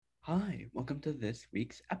Hi, welcome to this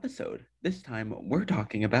week's episode. This time we're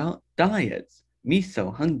talking about diets.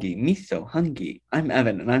 Miso hungry, miso hungry. I'm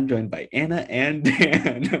Evan and I'm joined by Anna and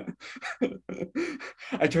Dan.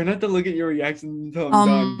 I try not to look at your reaction until I'm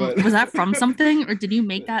done, but Was that from something or did you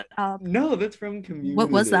make that up? no, that's from What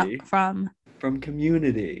was that Community. from? From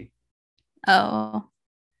Community. Oh,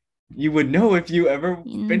 You would know if you ever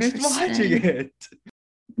finished watching interesting. it.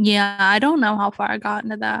 Yeah, I don't know how far I got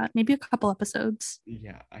into that. Maybe a couple episodes.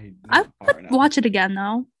 Yeah, I I not would far enough. watch it again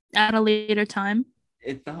though at a later time.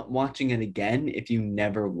 It's not watching it again if you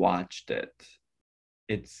never watched it.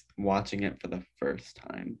 It's watching it for the first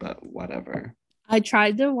time, but whatever. I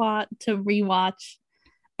tried to rewatch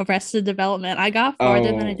Arrested Development. I got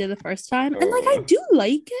farther than I Oh, did the first time. And like I oh. do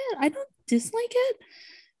like it. I don't dislike it.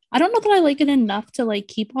 I don't know that I like it enough to like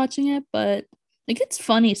keep watching it, but like it's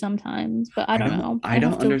funny sometimes, but I I don't don't know. I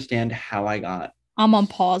don't understand how I got I'm on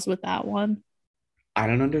pause with that one. I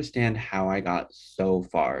don't understand how I got so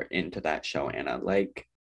far into that show, Anna. Like,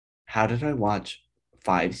 how did I watch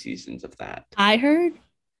 5 seasons of that? I heard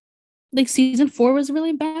like season 4 was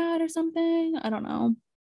really bad or something. I don't know.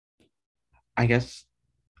 I guess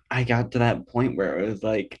I got to that point where it was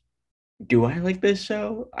like, do I like this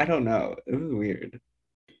show? I don't know. It was weird.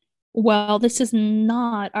 Well, this is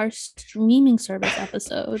not our streaming service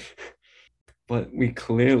episode. But we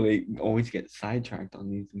clearly always get sidetracked on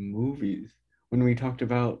these movies. When we talked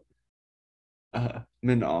about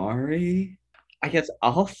Minari, I guess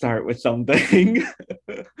I'll start with something.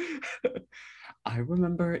 I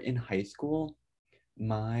remember in high school,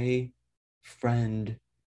 my friend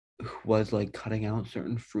was like cutting out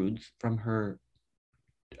certain fruits from her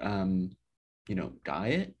um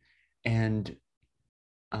diet, and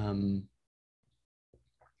um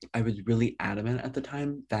I was really adamant at the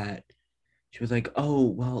time that she was like, "Oh,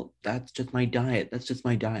 well, that's just my diet. That's just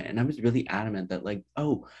my diet." And I was really adamant that like,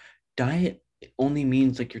 "Oh, diet only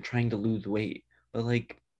means like you're trying to lose weight." But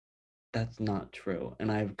like that's not true.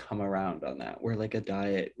 And I've come around on that where like a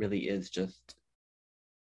diet really is just,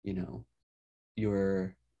 you know,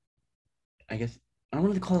 your I guess I don't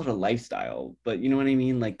want to call it a lifestyle, but you know what I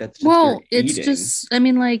mean? Like that's just your Well, it's eating. just I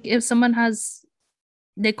mean like if someone has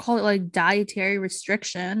they call it like dietary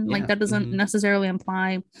restriction, like Yeah. that doesn't Hmm. necessarily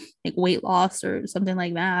imply like weight loss or something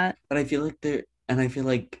like that. But I feel like there and I feel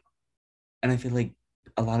like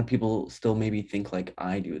a lot of people still maybe think like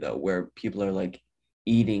I do though, where people are like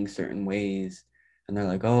eating certain ways and they're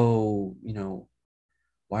like, "Oh,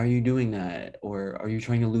 why are you doing that?" Or "Are you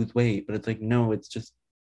trying to lose weight?" But it's like, no, it's just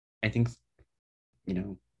I think you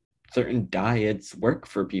know, certain diets work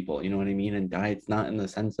for people, you know what I mean? And diets not in the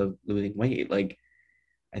sense of losing weight. Like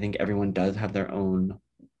I think everyone does have their own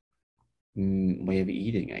way of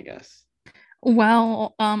eating, I guess.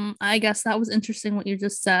 Well, I guess that was interesting what you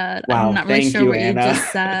just said. I'm Wow, not really thank sure you, what you Anna.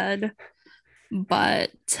 just said,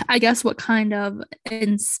 but I guess what kind of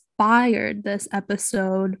inspired this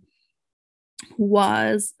episode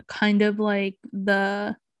was kind of like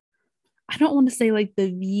I don't want to say like the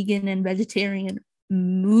vegan and vegetarian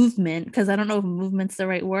movement because I don't know if movement's the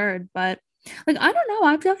right word, but like I don't know.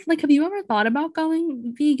 I've definitely like have you ever thought about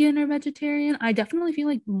going vegan or vegetarian? I definitely feel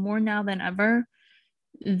like more now than ever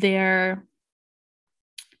there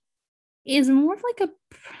is more of like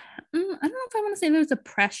I don't know if I want to say there's a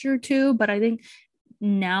pressure to, but I think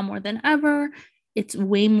now more than ever, it's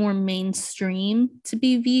way more mainstream to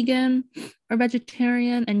be vegan or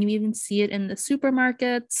vegetarian. And you even see it in the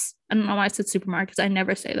supermarkets. I don't know why I said supermarkets. I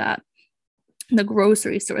never say that. The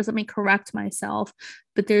grocery stores, let me correct myself.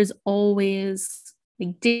 But there's always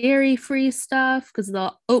like dairy free stuff because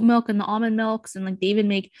the oat milk and the almond milks, and like they even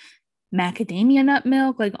make macadamia nut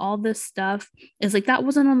milk, like all this stuff is like that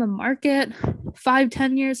wasn't on the market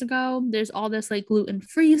 5-10 years ago. There's all this like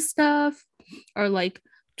gluten-free stuff or like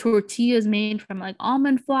tortillas made from like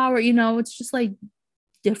almond flour, it's just like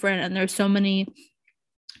different. And there's so many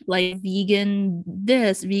like vegan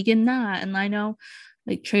this, vegan that. And I know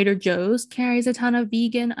like Trader Joe's carries a ton of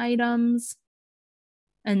vegan items.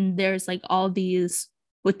 And there's like all these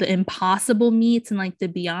with the impossible meats and like the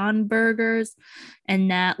beyond burgers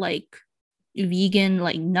and that like vegan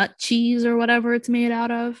like nut cheese or whatever it's made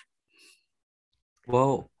out of.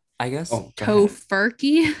 Well, I guess Oh, go ahead.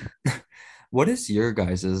 Tofurkey. what is your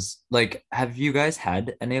guys's like have you guys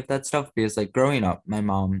had any of that stuff? Because like growing up, my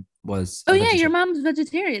mom was Oh a yeah, your vegetarian. mom's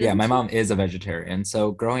vegetarian, Yeah, isn't my she? mom is a vegetarian.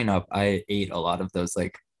 So growing up, I ate a lot of those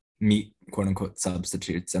like meat quote unquote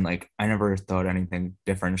substitutes and like I never thought anything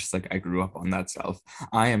different. It's just like I grew up on that stuff.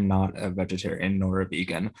 I am not a vegetarian nor a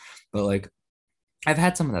vegan, but like I've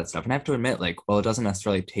had some of that stuff and I have to admit, like, well, it doesn't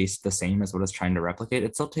necessarily taste the same as what it's trying to replicate.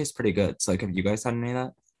 It still tastes pretty good. So like have you guys had any of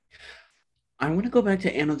that? I want to go back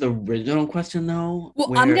to Anna's original question though,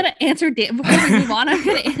 Well, I'm gonna answer Dan before we move on. I'm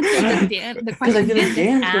gonna answer the because I question feel like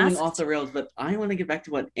Dan Dan's going asked. off the rails, but I want to get back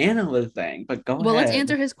to what Anna was saying. But go Well, ahead. let's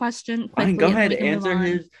answer his question Fine, quickly, go and then ahead. we can move Answer on.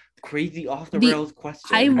 his crazy off the The- rails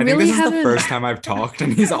question. I I think really this is the haven't- first time I've talked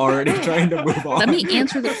and he's already trying to move on. Let me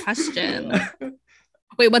answer the question.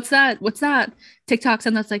 Wait, what's that? What's that TikTok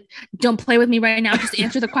sound that's like, don't play with me right now, just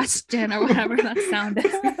answer the question or whatever that sound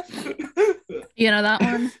is. You know that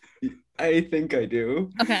one? I think I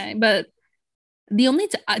do. Okay, but the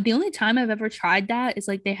only time I've ever tried that is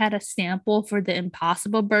like they had a sample for the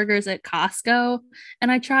Impossible Burgers at Costco,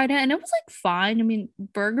 and I tried it, and it was like fine. I mean,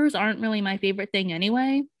 burgers aren't really my favorite thing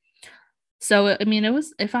anyway. So I mean, it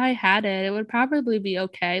was if I had it, it would probably be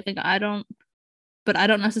okay. Like I don't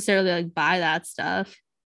necessarily like buy that stuff.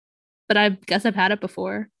 But I guess I've had it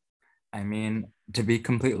before. I mean, to be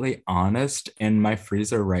completely honest, in my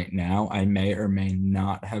freezer right now, I may or may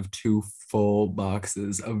not have 2 full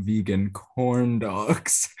boxes of vegan corn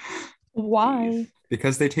dogs. Why?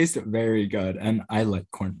 Because they taste very good and I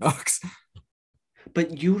like corn dogs.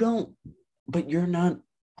 But you're not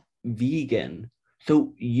vegan.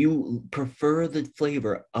 So you prefer the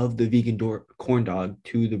flavor of the vegan corn dog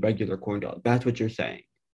to the regular corn dog. That's what you're saying.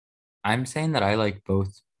 I'm saying that I like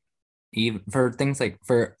both, even for things like,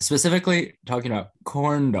 for specifically talking about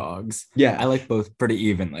corn dogs, Yeah. I like both pretty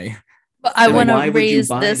evenly. But I So want why to would you raise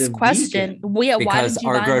buy this the question. vegan? Why Because did you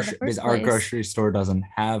our buy it in the grocery first our place? grocery store doesn't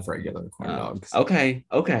have regular corn Oh, dogs. okay.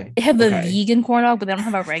 They have a okay. vegan corn dog, but they don't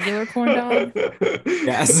have a regular corn dog.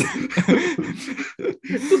 Yes.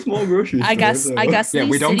 It's a small grocery store. I guess Yeah,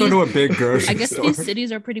 we these don't go to a cities- big grocery I guess store. these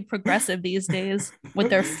cities are pretty progressive these days with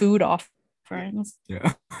their food offerings.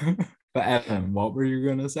 Yeah. But Evan, what were you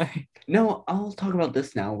gonna say? No, I'll talk about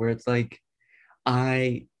this now where it's like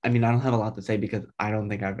I mean I don't have a lot to say because I don't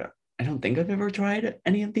think I've ever tried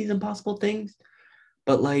any of these impossible things.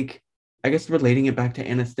 But like I guess relating it back to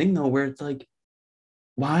Anna's thing though, where it's like,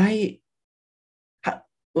 why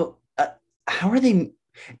how are they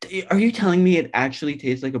are you telling me it actually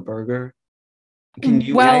tastes like a burger? Can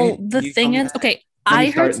you The you thing tell me is, that? okay, Let me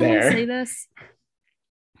I heard start someone there. say this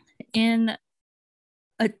in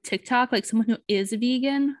a TikTok, like someone who is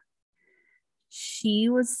vegan. She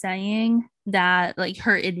was saying that like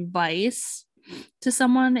her advice to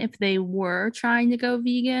someone if they were trying to go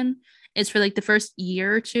vegan is for like the first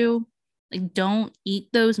year or two, like don't eat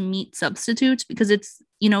those meat substitutes because it's,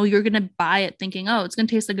 you know, you're gonna buy it thinking, oh, it's gonna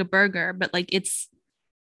taste like a burger, but like it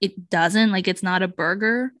doesn't, like it's not a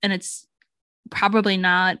burger and it's probably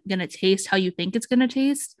not gonna taste how you think it's gonna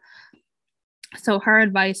taste. So her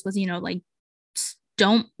advice was, you know, like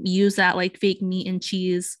don't use that like fake meat and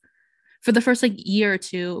cheese for the first like year or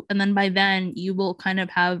two, and then by then you will kind of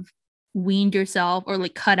have weaned yourself or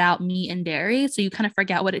like cut out meat and dairy, so you kind of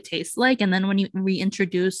forget what it tastes like, and then when you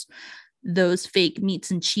reintroduce those fake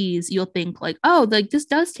meats and cheese, you'll think like, oh, like this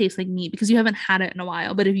does taste like meat because you haven't had it in a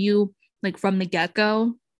while. But if you like from the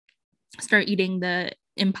get-go start eating the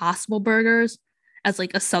Impossible Burgers as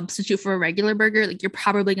like a substitute for a regular burger, like you're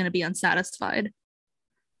probably going to be unsatisfied.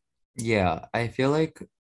 Yeah, I feel like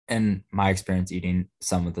in my experience eating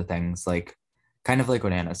some of the things, like kind of like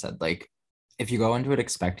what Anna said, like if you go into it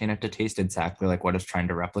expecting it to taste exactly like what it's trying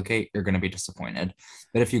to replicate, you're going to be disappointed.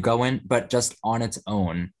 But if you go in, but just on its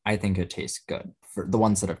own, I think it tastes good for the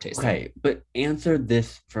ones that have tasted. Okay, but answer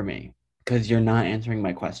this for me because you're not answering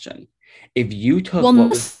my question. If you took Well, what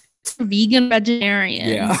was vegan vegetarian,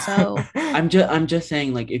 Yeah. so I'm just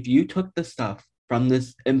saying, like, if you took the stuff from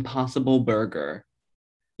this Impossible Burger,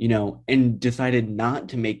 you know, and decided not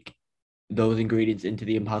to make those ingredients into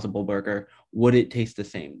the Impossible Burger, would it taste the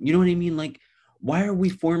same? You know what I mean? Like, why are we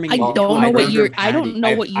forming? I into don't a know what burger you're. I patty? don't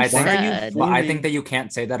know what you I think- Why are you said. But I forming- think that you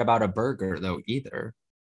can't say that about a burger though either.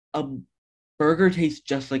 A burger tastes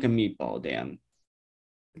just like a meatball, Dan.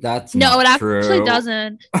 That's No, not it true. actually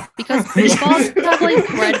doesn't, because meatballs have like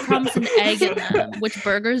breadcrumbs and egg in them, which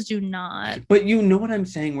burgers do not. But you know what I'm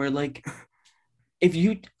saying? Where like, if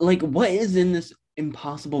you like, what is in this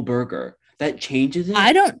Impossible Burger that changes it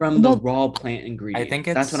I don't- from the well, raw plant ingredients? think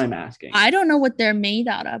That's it's- what I'm asking. I don't know what they're made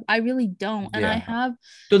out of. I really don't, and I Yeah. have.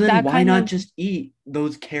 So then that why kind not of- just eat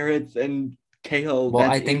those carrots and kale Well,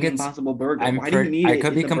 that's I think in the it's- Impossible Burger? I'm Why do you need I it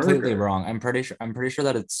could in be the completely burger? wrong. I'm pretty sure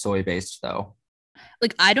that it's soy based though.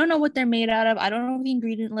 Like, I don't know what they're made out of. I don't know what the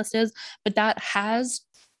ingredient list is, but that has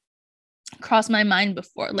crossed my mind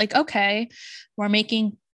before. Like, okay, we're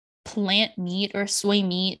making plant meat or soy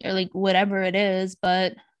meat or like whatever it is,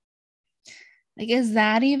 but like, is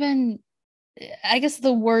that even? I guess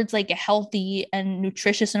the words like healthy and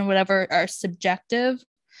nutritious and whatever are subjective,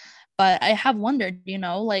 but I have wondered, you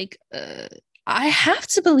know, like I have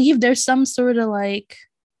to believe there's some sort of like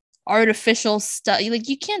artificial stuff. Like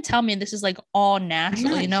you can't tell me this is like all I'm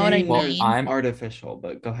natural. not You know what I saying Well, there's mean? artificial,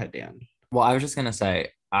 but go ahead, Dan. Well, I was just gonna say,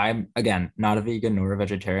 I'm again not a vegan nor a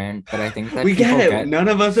vegetarian, but I think that We get people it. get None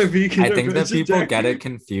of us are vegan I or think that people get vegetarian. it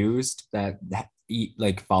confused that eat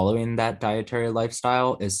like following that dietary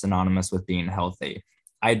lifestyle is synonymous with being healthy.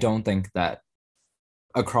 I don't think that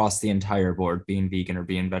across the entire board being vegan or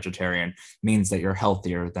being vegetarian means that you're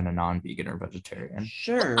healthier than a non-vegan or vegetarian.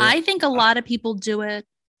 Sure. I think a lot of people do it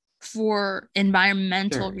for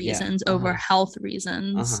environmental Sure, yeah. reasons over health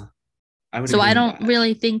reasons. Uh-huh. I would So I agree with don't that.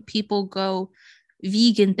 really think people go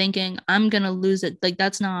vegan thinking I'm gonna lose it. Like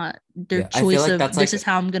that's not their Yeah, I feel choice like of that's this like is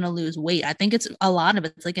how I'm gonna lose weight. I think it's a lot of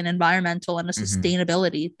it's like an environmental and a Mhm.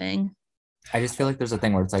 sustainability thing. I just feel like there's a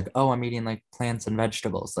thing where it's like, oh, I'm eating like plants and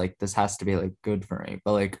vegetables. Like this has to be like good for me.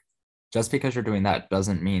 But like just because you're doing that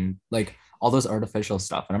doesn't mean like all those artificial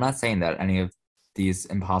stuff. And I'm not saying that any of these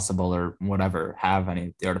impossible or whatever have any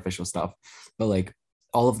of the artificial stuff, but like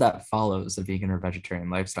all of that follows a vegan or vegetarian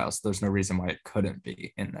lifestyle. So there's no reason why it couldn't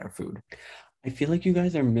be in their food. I feel like you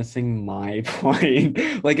guys are missing my point.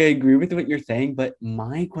 Like, I agree with what you're saying, but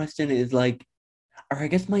my question is like, or I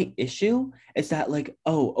guess my issue is that, like,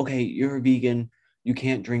 oh, okay, you're a vegan, you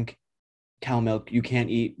can't drink cow milk, you can't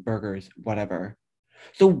eat burgers, whatever.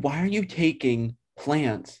 So, why are you taking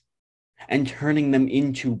plants and turning them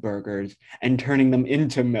into burgers and turning them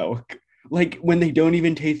into milk? Like, when they don't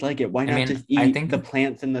even taste like it, why I not mean, just eat the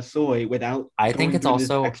plants and the soy without I think going it's through this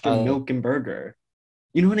also extra milk and burger?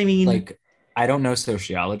 You know what I mean? like I don't know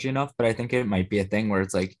sociology enough, but I think it might be a thing where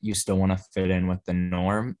it's like you still want to fit in with the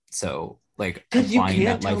norm. So like Because you applying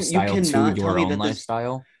can't that tell me, you lifestyle to cannot tell your me own that this,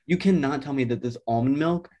 lifestyle. you cannot tell me that this almond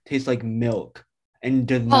milk tastes like milk and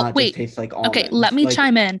does Well, not just wait. taste like Okay, let almonds. me Like,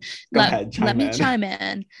 chime in. go Let ahead, let chime me in, chime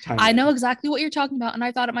in. chime I know in. exactly what you're talking about, and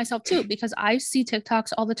I thought it myself too, because I see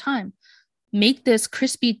TikToks all the time. Make this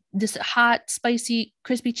crispy, this hot, spicy,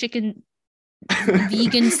 crispy chicken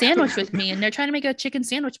vegan sandwich with me. And they're trying to make a chicken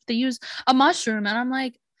sandwich, but they use a mushroom. And I'm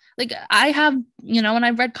like, I have, and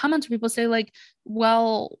I've read comments where people say, like,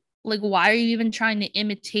 well, like, why are you even trying to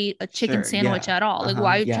imitate a chicken Sure, sandwich yeah, at all? Like,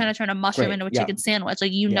 why are you trying yeah, to turn a mushroom great, into a yeah, chicken sandwich?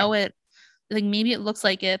 Like, yeah. it, like maybe it looks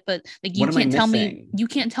like it, but like What am I missing? you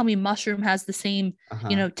can't tell me mushroom has the same,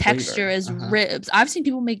 texture Flavor. as ribs. I've seen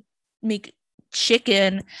people make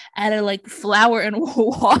chicken out of like flour and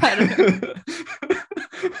water.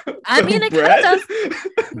 I mean, it kind of Bread? does.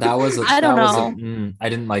 That was a, I don't that was a, know. I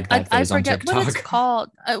didn't like that I phase on forget what it's TikTok. called.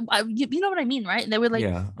 You know what I mean, right? They would like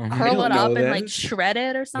Yeah. I curl it don't up know and like this. shred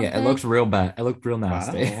it or Yeah, it something. looked real bad. It looked real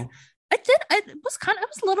nasty. Wow. It was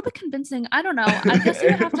a little bit convincing. I don't know. I guess you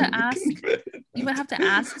would have to ask. You would have to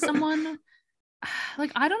ask someone.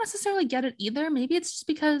 Like, I don't necessarily get it either. Maybe it's just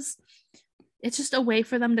because it's just a way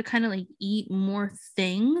for them to kind of like eat more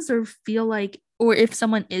things or feel like, or if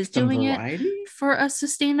someone is Some doing variety? it for a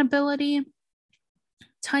sustainability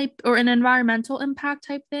type or an environmental impact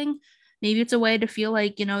type thing, maybe it's a way to feel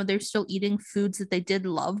like, they're still eating foods that they did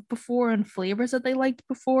love before and flavors that they liked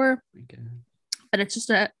before, Okay. but it's just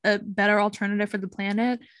a better alternative for the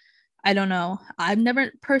planet. I don't know. I've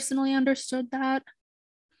never personally understood that.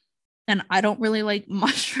 And I don't really like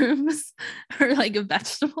mushrooms or like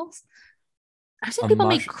vegetables. I've seen A people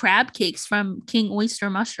make mush crab cakes from king oyster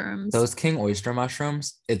mushrooms. Those king oyster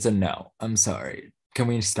mushrooms, it's a no. I'm sorry. Can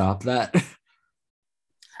we stop that?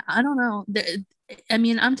 I don't know. I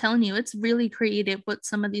mean, I'm telling you, it's really creative what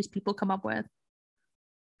some of these people come up with.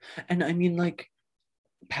 And I mean, like,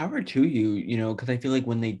 power to you, because I feel like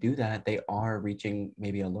when they do that, they are reaching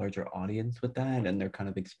maybe a larger audience with that and they're kind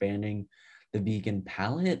of expanding the vegan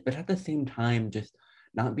palette. But at the same time, just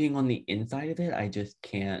not being on the inside of it, I just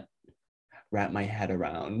can't wrap my head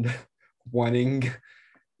around wanting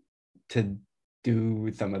to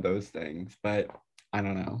do some of those things. But I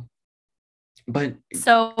don't know. But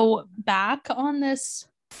so back on this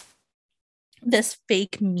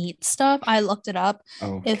fake meat stuff, I looked it up.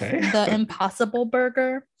 okay. If the Impossible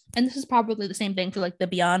Burger, and this is probably the same thing for like the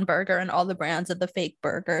Beyond Burger and all the brands of the fake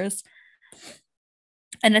burgers.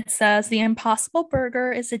 And it says the Impossible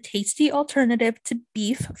Burger is a tasty alternative to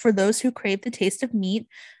beef for those who crave the taste of meat,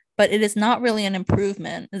 but it is not really an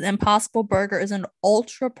improvement. The Impossible Burger is an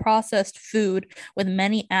ultra processed food with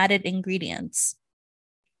many added ingredients.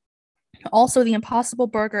 Also, the Impossible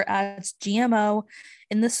Burger adds GMO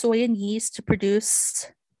in the soy and yeast to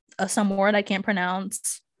produce some word I can't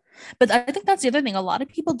pronounce. But I think that's the other thing. A lot of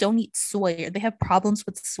people don't eat soy or they have problems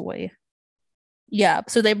with soy. Yeah,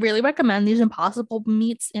 so they really recommend these Impossible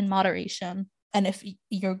meats in moderation. And if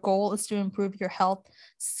your goal is to improve your health,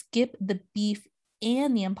 skip the beef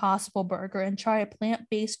and the Impossible Burger and try a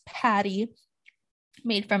plant-based patty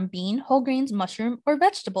made from bean, whole grains, mushroom, or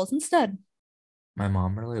vegetables instead. My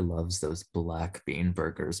mom really loves those black bean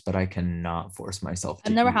burgers, but I cannot force myself I've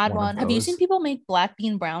to never eat had one of one. Have you seen those. people make black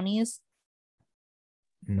bean brownies?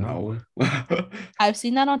 No. No. I've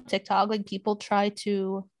seen that on TikTok. Like people try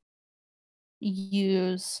to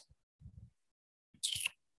use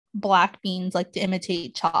black beans like to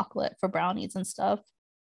imitate chocolate for brownies and stuff.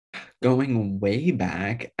 Going way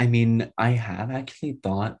back, I mean, I have actually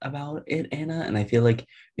thought about it, Anna, and I feel like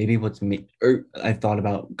maybe what's made, or I've thought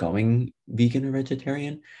about going vegan or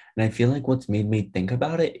vegetarian, and I feel like what's made me think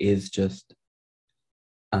about it is just,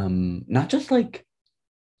 not just like,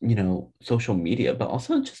 social media, but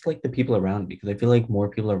also just like the people around me, because I feel like more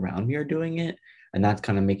people around me are doing it, and that's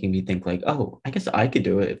kind of making me think like, oh, I guess I could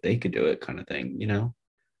do it if they could do it, kind of thing.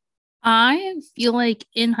 I feel like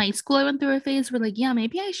in high school I went through a phase where like, yeah,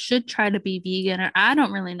 maybe I should try to be vegan or I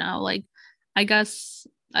don't really know. Like I guess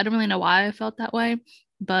I don't really know why I felt that way,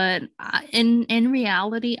 but in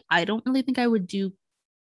reality, I don't really think I would do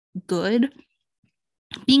good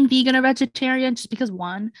being vegan or vegetarian just because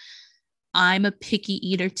one, I'm a picky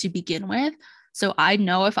eater to begin with. So I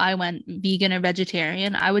know if I went vegan or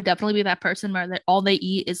vegetarian, I would definitely be that person where all they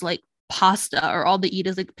eat is like pasta or all they eat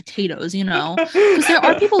is like potatoes, Because there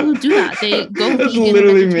are people who do that. They go That's vegan or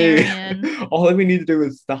literally vegetarian. me. All we need to do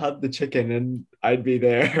is stop the chicken and I'd be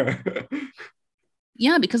there.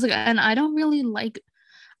 Yeah, because like and I don't really like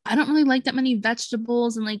that many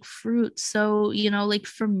vegetables and like fruits. So, like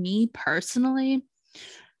for me personally,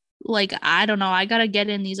 like I don't know, I gotta get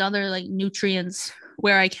in these other like nutrients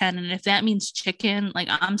where I can. And if that means chicken, like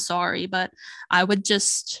I'm sorry, but I would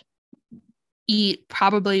just eat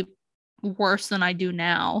probably worse than I do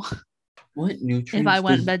now What if I nutrients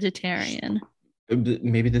went does vegetarian.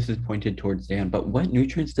 maybe this is pointed towards Dan, but what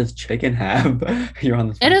nutrients does chicken have? You're on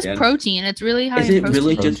the It spot, is Dan. protein. It's really high Is in it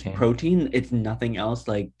really protein. just Protein. protein? It's nothing else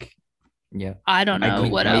like Yeah. I don't I know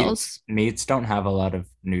couldn't what tell you. else. Meats don't have a lot of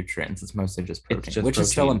nutrients. It's mostly just It's protein, just which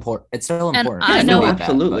is still protein. important. It's still And important. I Yeah, still no, know eat that, but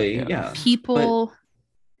absolutely. yeah. Yeah. But people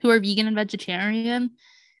who are vegan and vegetarian,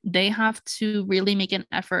 they have to really make an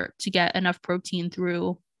effort to get enough protein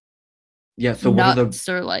through yeah, so what are the nuts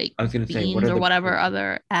or like I was gonna say, what beans are or the whatever protein?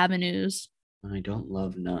 other avenues. I don't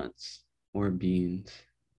love nuts or beans.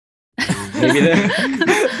 Maybe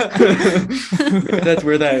that maybe that's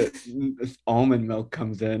where that almond milk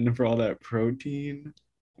comes in for all that protein.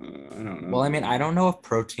 I don't know. Well, I mean, I don't know if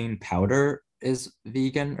protein powder is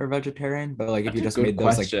vegan or vegetarian, but like if That's you a just good made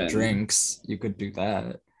those like question. drinks, you could do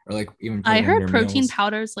that. Or like even put I it in heard your protein meals.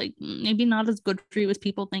 powders like maybe not as good for you as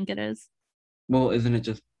people think it is. Well, isn't it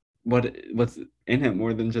just what's in it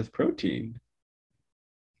more than just protein?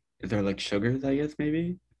 Is there like sugars, I guess,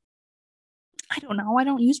 maybe? I don't know. I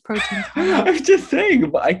don't use protein powder. I'm just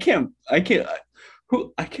saying, but I can't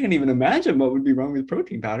even imagine what would be wrong with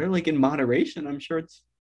protein powder. Like in moderation, I'm sure it's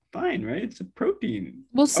fine, right? It's a protein.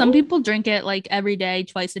 Well, some Oh, people drink it like every day,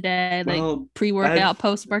 twice a day, like well, pre-workout,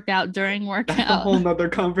 post-workout, during that's a workout. whole nother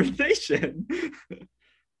conversation.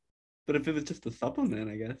 But if it was just a supplement,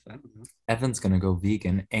 I guess, I don't know. Evan's gonna go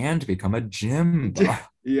vegan and become a gym buff.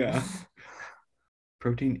 Yeah.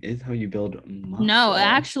 Protein is how you build muscle. No,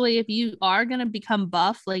 actually, if you are gonna become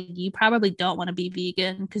buff, like you probably don't want to be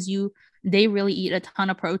vegan because they really eat a ton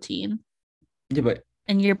of protein. Yeah, but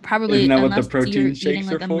And you're isn't probably, that what the unless you're protein eating shakes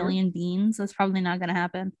are like a for? million beans, that's probably not gonna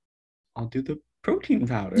happen. I'll do the protein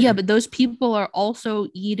powder. Yeah, but those people are also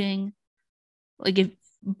eating like if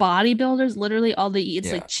bodybuilders literally all they eat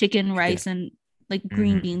is Yeah. like chicken, rice, and like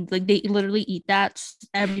green Mhm. beans. Like they literally eat that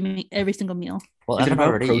every single meal. Well, Is it Evan about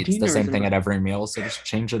already eats protein the or same is it thing at about... every meal, so just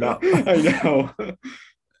change it up. I know.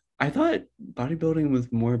 I thought bodybuilding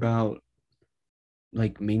was more about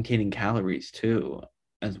like maintaining calories too,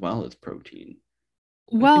 as well as protein.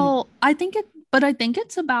 Well, I think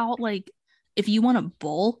it's about like if you want to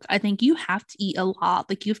bulk, I think you have to eat a lot.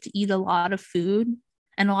 Like you have to eat a lot of food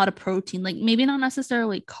and a lot of protein. Like maybe not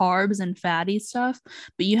necessarily carbs and fatty stuff,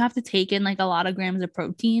 but you have to take in like a lot of grams of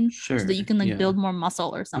protein so that Sure, you can like yeah. build more muscle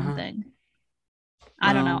or Uh-huh. something.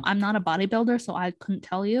 I don't know. Well, I'm not a bodybuilder, so I couldn't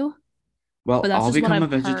tell you, but well, that's I'll just what become a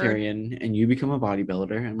I've heard. vegetarian and you become a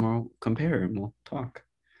bodybuilder and we'll compare and we'll talk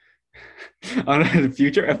on a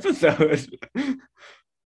future episode.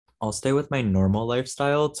 I'll stay with my normal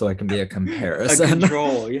lifestyle so I can be a A comparison.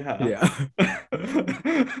 control, yeah.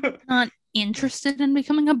 Yeah. Not interested in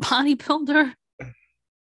becoming a bodybuilder.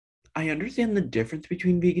 I understand the difference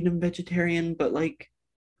between vegan and vegetarian, but like,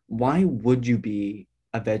 why would you be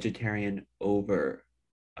a vegetarian over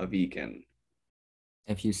a vegan?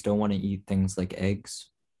 If you still want to eat things like eggs,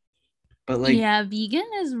 But like, Yeah, vegan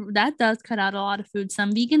is that does cut out a lot of food.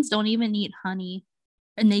 Some vegans don't even eat honey.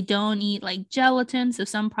 and they don't eat like gelatin. So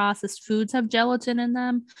some processed foods have gelatin in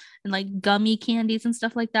them, and like gummy candies and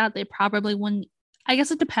stuff like that. They probably wouldn't. I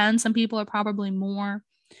guess it depends. Some people are probably more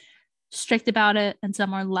strict about it, and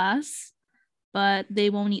some are less. But they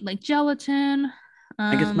won't eat like gelatin.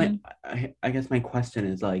 I guess my Um, I guess my question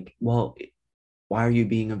is like, well, why are you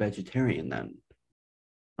being a vegetarian then?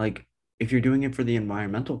 Like, if you're doing it for the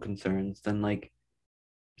environmental concerns, then like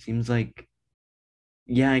seems like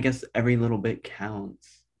yeah, I guess every little bit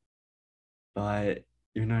counts, but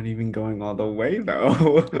you're not even going all the way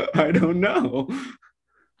though. I don't know.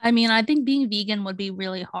 I mean, I think being vegan would be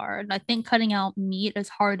really hard. I think cutting out meat is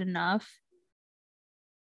hard enough,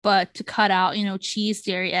 but to cut out, cheese,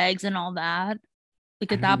 dairy, eggs, and all that,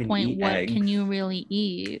 like I at don't that even point, eat what can you eggs. really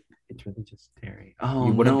eat? It's really just dairy. Oh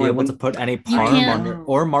You wouldn't no, be I able to wouldn't. put any You parm can't on your No.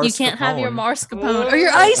 or you can't have your mascarpone. mascarpone or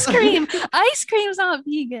your ice cream. Ice cream's not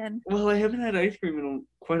vegan. Well, I haven't had ice cream in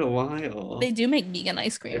quite a while. They do make vegan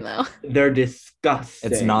ice cream though. They're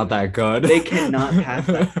disgusting. It's not that good. They cannot pass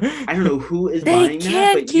that. I don't know who is They buying that,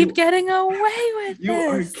 can't but keep getting away with you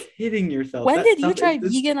are this. kidding yourself. When That did you stuff try is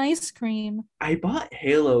just, vegan ice cream? I bought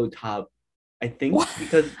Halo Top, I think, What?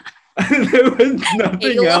 because there was nothing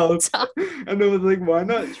Halo else. Top. And I was like, why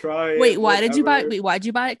not try Wait, it? why did you buy it? Whatever. Wait, why'd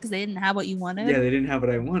you buy it? Because they didn't have what you wanted? Yeah, they didn't have what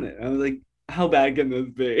I wanted. I was like, how bad can this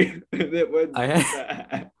be? And it was I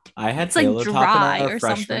bad. I had It's like Halo Top dry in our or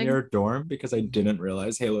freshman something. year dorm because I didn't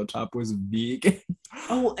realize Halo Top was vegan.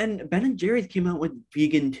 Oh, and Ben and Jerry's came out with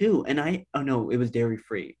vegan too. And oh no, it was dairy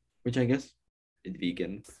free, which I guess is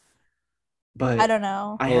vegan. I But don't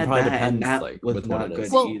know. I Well, it had probably that, and depends, that like, was with what not it good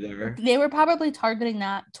is. Well, either. they were probably targeting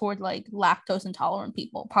that toward like lactose intolerant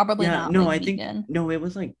people. Probably Yeah, not no, like I think vegan. no, it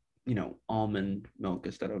was like almond milk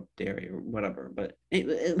instead of dairy or whatever. But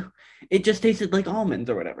it just tasted like almonds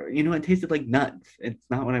or whatever. It tasted like nuts. It's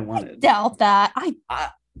not what I wanted. Doubt that. I,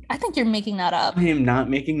 I think you're making that up. I am not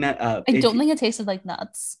making that up. I don't think it tasted like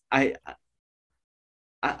nuts. I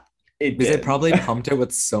it Because they did. probably pumped it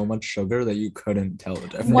with so much sugar that you couldn't tell the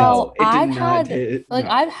difference. Well, No, it did I've not had taste. like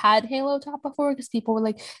No. I've had Halo Top before because people were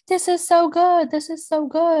like, "This is so good. This is so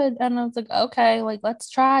good," and I was like, "Okay, like let's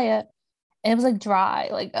try it." And it was like dry,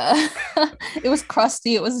 like it was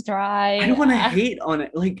crusty. It was dry. I don't want to hate on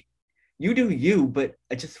it. Like you do you, but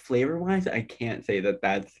just flavor wise, I can't say that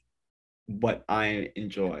that's what I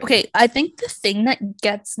enjoy. Okay, I think the thing that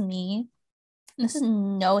gets me, this is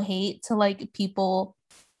no hate to like people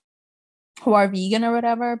who are vegan or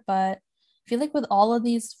whatever, but I feel like with all of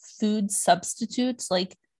these food substitutes,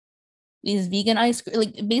 like these vegan ice cream,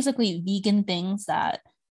 like basically vegan things that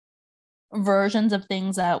versions of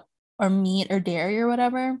things that are meat or dairy or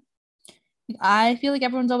whatever. I feel like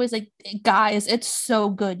everyone's always like, guys, it's so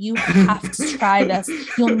good. You have to try this.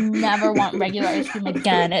 You'll never want regular ice cream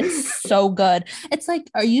again. It's so good. It's like,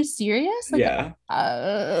 are you serious? Like, Yeah.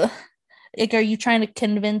 Like, are you trying to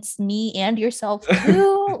convince me and yourself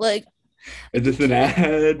too? Like, Is this an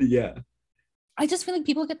ad? Yeah. I just feel like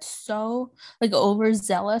people get so like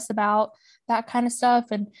overzealous about that kind of stuff.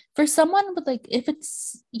 And for someone with like, if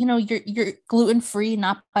it's you're gluten free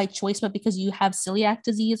not by choice, but because you have celiac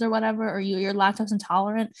disease or whatever, or you're lactose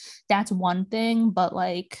intolerant, that's one thing. But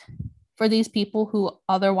like for these people who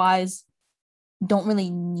otherwise don't really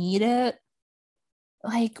need it,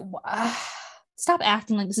 like stop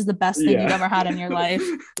acting like this is the best thing you've ever had in your life.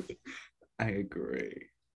 I agree.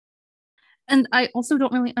 And I also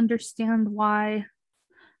don't really understand why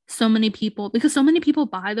so many people, because so many people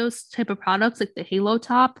buy those type of products like the Halo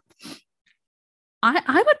Top.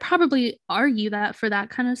 I would probably argue that for that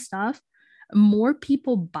kind of stuff, more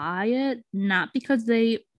people buy it not because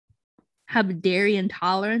they have dairy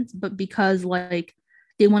intolerance, but because like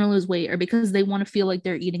they want to lose weight or because they want to feel like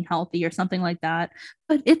they're eating healthy or something like that.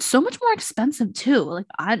 But it's so much more expensive too.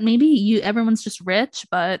 Like maybe everyone's just rich,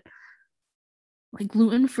 but like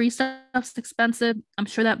gluten-free stuff's expensive. I'm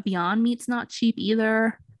sure that Beyond Meat's not cheap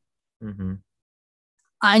either. Mm-hmm.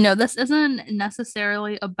 I know this isn't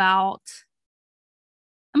necessarily about,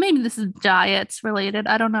 maybe this is diets related,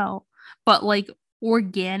 I don't know, but like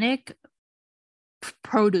organic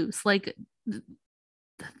produce, like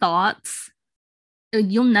thoughts.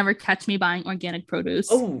 You'll never catch me buying organic produce.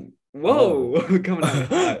 Oh, whoa, coming out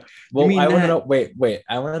hot. Well, mean I want to that- know. Wait.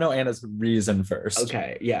 I want to know Anna's reason first.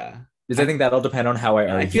 Okay, yeah. Because I think that'll depend on how I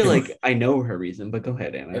argue. I feel like I know her reason, but go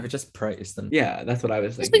ahead, Anna. if it's just price, then Yeah, that's what I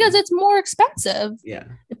was It's thinking. because it's more expensive. Yeah.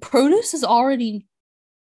 Produce is already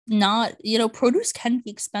not, produce can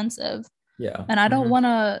be expensive. yeah. And I don't Mhm. want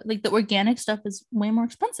to, like, the organic stuff is way more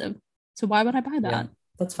expensive. So why would I buy that? Yeah,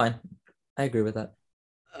 that's fine. I agree with that.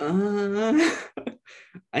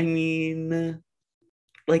 I mean,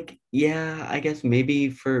 like, yeah, I guess maybe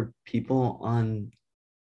for people on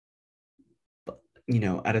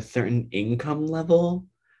at a certain income level,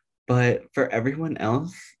 but for everyone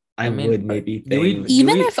else, I I mean, would maybe you eat think,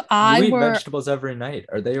 Even you eat if you I eat were vegetables every night.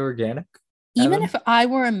 Are they organic, even Evan? if I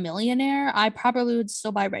were a millionaire, I probably would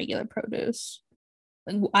still buy regular produce.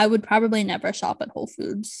 Like, I would probably never shop at Whole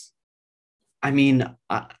Foods. I mean,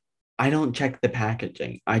 I don't check the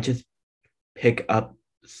packaging. I just pick up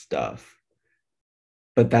stuff.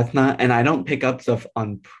 But that's not, and I don't pick up stuff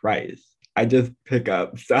on price. I just pick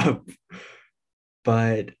up stuff.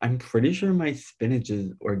 But I'm pretty sure my spinach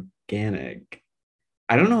is organic.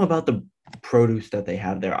 I don't know about the produce that they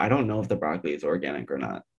have there. I don't know if the broccoli is organic or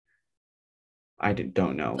not.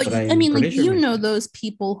 Don't know, But but I I'm mean, like pretty sure those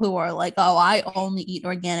people who are like, oh, I only eat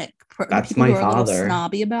organic. The that's people who my are a little father.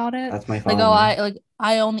 snobby about it, That's my like, oh, father.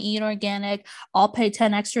 I only eat organic. I'll pay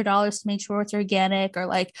 $10 extra to make sure it's organic, or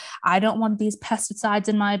like, I don't want these pesticides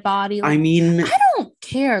in my body. I Like, mean, I don't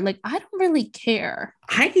care. Like, I don't really care.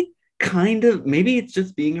 I kind of, maybe it's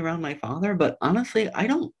just being around my father, but honestly, I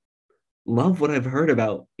don't love what I've heard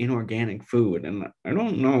about inorganic food. And I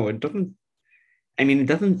don't know. I mean, it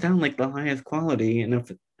doesn't sound like the highest quality. And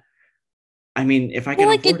if I Well, can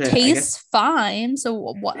like, afford it it, I guess. tastes fine. So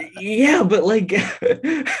what? Yeah, but like,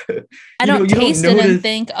 I don't you don't taste it and notice.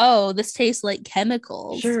 think, oh, this tastes like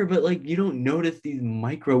chemicals. Sure, but like, you don't notice these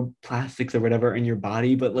microplastics or whatever in your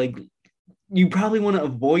body, but like, you probably want to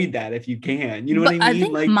avoid that if you can. You know what But I I mean?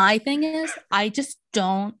 think Like, my thing is, I just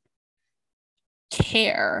don't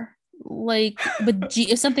care. Like, but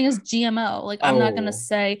if something is GMO, like, I'm not gonna oh,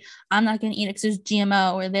 say I'm not gonna eat it because there's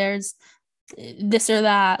GMO or there's this or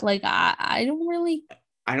that. Like, I don't really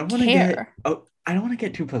I don't want to get. care. Oh, I don't want to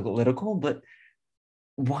get too political, but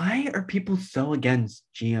why are people so against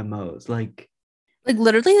GMOs? Like,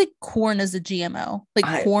 literally, like, corn is a GMO. Like,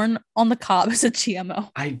 I corn on the cob is a GMO.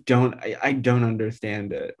 I don't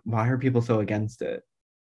understand it. Why are people so against it?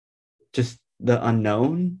 Just the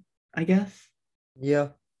unknown, I guess. Yeah,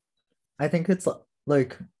 I think it's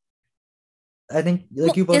like I think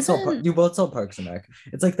like Well, isn't you both saw Parks and Rec.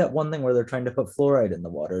 It's like that one thing where they're trying to put fluoride in the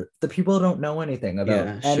water. The people don't know anything about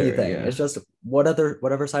Yeah, sure, anything. yeah. It's just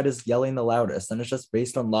whatever side is yelling the loudest, and it's just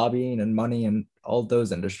based on lobbying and money and all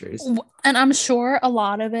those industries. and I'm sure a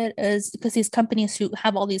lot of it is because these companies who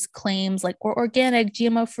have all these claims like or organic,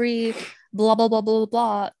 GMO free, blah blah blah blah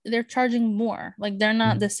blah, they're charging more. Like, they're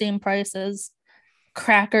not Mhm. the same price as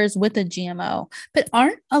crackers with a GMO. But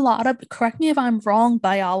aren't a lot of, correct me if I'm wrong,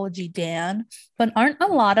 biology Dan, but aren't a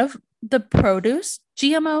lot of the produce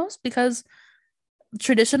GMOs? Because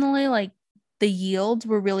traditionally, like, the yields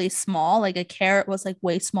were really small. Like, a carrot was like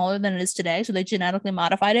way smaller than it is today, so they genetically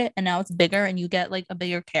modified it and now it's bigger and you get like a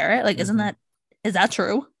bigger carrot. Like, isn't Mhm. that, is that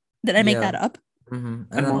true? Did I make Yeah. that up? And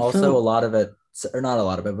I'm then also a also lot of it, or not a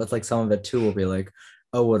lot of it, but like some of it too will be like,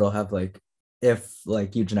 oh, it'll have like, if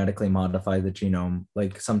like you genetically modify the genome,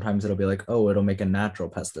 like sometimes it'll be like, oh, it'll make a natural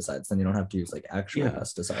pesticides. Then you don't have to use like actual yeah.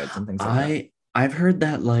 pesticides and things like that. I've heard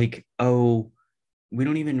that like, oh, we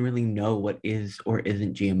don't even really know what is or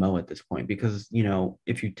isn't GMO at this point because,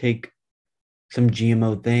 if you take some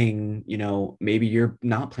GMO thing, maybe you're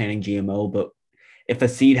not planting GMO, but if a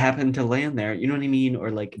seed happened to land there, you know what I mean?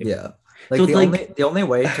 Or like, Yeah. so Like it's like, the only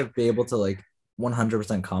way to be able to like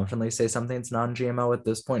 100% confidently say something's non-GMO at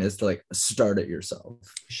this point is to like start it yourself.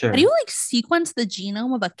 How do you sure. like sequence the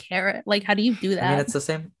genome of a carrot? Like, how do you do I mean, that? it's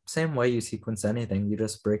the same way you sequence anything. You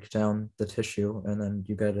just break down the tissue and then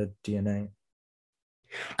you get a DNA.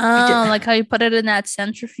 Yeah, Oh, like how you put it in that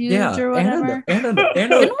centrifuge Yeah, or whatever. Didn't we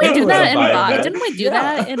Anna do was a that in bio bio? med. Didn't we do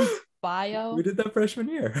that Yeah, in we bio? did that freshman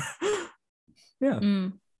year. Yeah,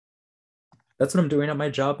 Mm. that's what I'm doing at my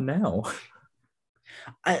job now.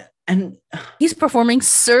 and He's performing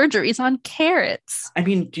surgeries on carrots. I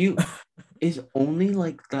mean, is only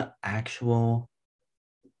like the actual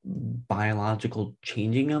biological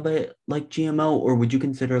changing of it like GMO, or would you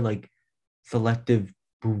consider like selective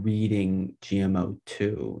breeding GMO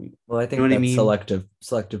too? Well, I You know think what I that mean?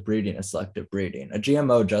 selective breeding is selective breeding. A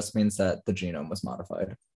GMO just means that the genome was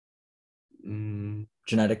modified, Mm,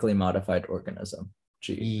 genetically modified organism.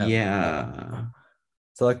 GMO. yeah,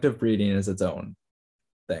 Selective breeding is its own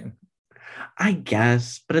thing. I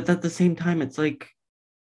guess, but at the same time, it's like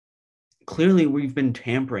clearly we've been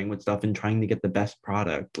tampering with stuff and trying to get the best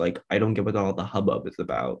product. Like, I don't get what all the hubbub is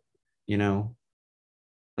about, you know?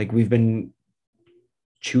 Like, we've been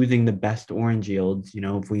choosing the best orange yields,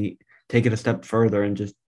 if we take it a step further and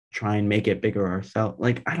just try and make it bigger ourselves.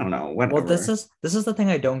 Like, I don't know, Well, whatever. this is the thing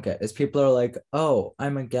I don't get is people are like, "Oh,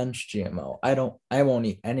 I'm against GMO. I won't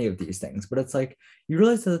eat any of these things." But it's like you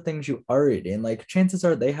realize that the things you are eating, like chances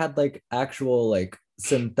are they had like actual like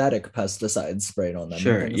synthetic pesticides sprayed on them and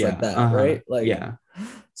Sure, things like yeah. that, Uh-huh. right? Like Yeah.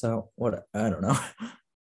 So what? I don't know.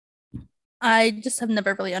 I just have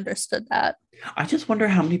never really understood that. I just wonder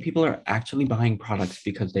how many people are actually buying products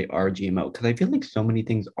because they are GMO. Because I feel like so many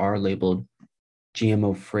things are labeled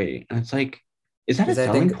GMO free, and it's like, is that a 'Cause I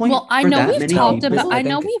selling think- point Well, I for know that we've many talked people? about. I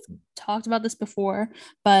know think- we've talked about this before,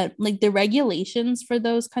 but like the regulations for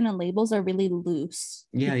those kind of labels are really loose.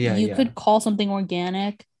 Yeah, Like, yeah, you yeah. could call something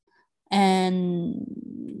organic, and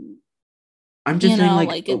I'm just you saying, know, like,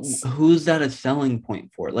 like, it's- who's that a selling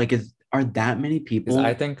point for? Like, are that many Because people?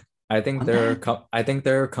 I think on there are that? I think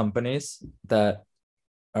there are companies that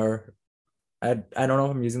are I don't know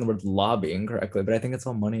if I'm using the word lobbying correctly, but I think it's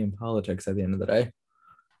all money and politics at the end of the day.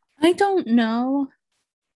 I don't know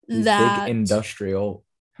These that. big industrial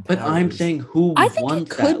But I'm powers. saying, who I think it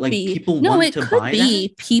wants could that? Like, be. people No, want it to could buy be.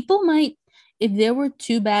 that? People might, if there were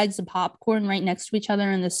two bags of popcorn right next to each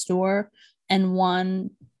other in the store, and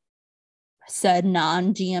one said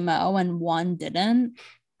non-GMO and one didn't,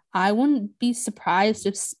 I wouldn't be surprised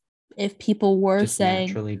if people were Just saying,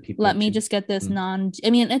 naturally, people let me choose- just get this Mm. non. I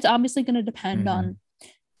mean, it's obviously going to depend on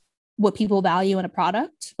what people value in a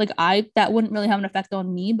product. Like that wouldn't really have an effect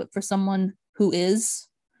on me, but for someone who is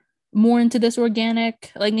more into this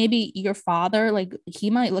organic, like maybe your father, like he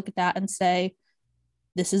might look at that and say,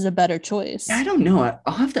 this is a better choice. I don't know.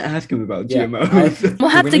 I'll have to ask him about Yeah, GMOs. We'll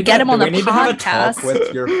have Do we to need get him on do the we need to have a talk podcast.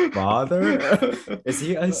 with your father? Is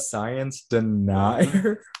he a science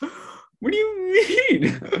denier? What do you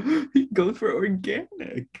mean? He goes for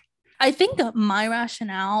organic. I think my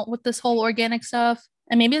rationale with this whole organic stuff,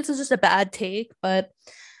 and maybe this is just a bad take, but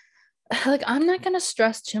like I'm not going to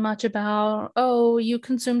stress too much about, oh, you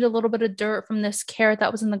consumed a little bit of dirt from this carrot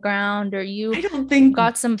that was in the ground, or I you don't think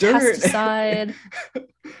got some dirt. pesticide.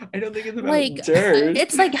 I don't think it's about Like dirt.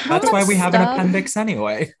 it's like how That's why much we have an stuff- appendix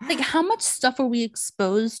anyway. Like how much stuff are we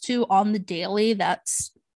exposed to on the daily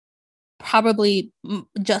that's probably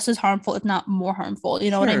just as harmful, if not more harmful?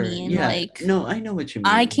 You know what I Sure, mean? yeah. Like No, I know what you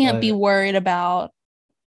mean. I can't be but worried about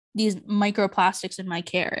these microplastics in my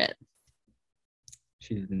carrot.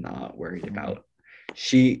 She's not worried about.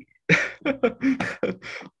 She.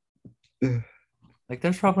 Like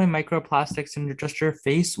there's probably microplastics in just your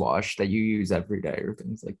face wash that you use every day or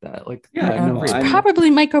things like that. Like Yeah, they're no, There's everywhere.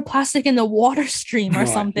 probably microplastic in the water stream or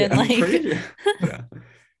No, something. I'm Like pretty sure- yeah.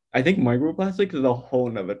 I think microplastics is a whole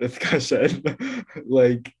nother discussion.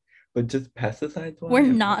 Like, but just pesticides. we're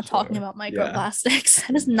I'm not talking sure. about Yeah, microplastics.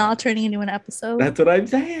 That is not turning into an episode. that's what I'm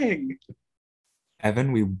saying.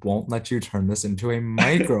 Evan, we won't let you turn this into a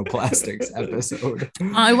microplastics episode.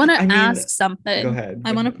 I want to I mean, ask something. Go ahead.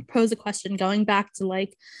 I want to propose a question going back to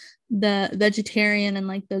like the vegetarian and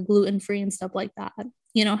like the gluten-free and stuff like that.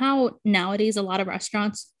 You know how nowadays a lot of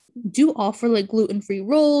restaurants do offer like gluten-free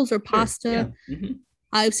rolls or pasta. Yeah. Mhm.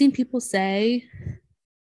 I've seen people say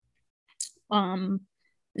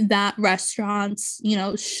that restaurants, you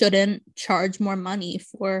know, shouldn't charge more money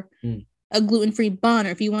for a gluten-free bun, or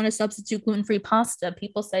if you want to substitute gluten-free pasta,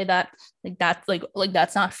 people say that like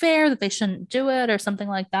that's not fair, that they shouldn't do it or something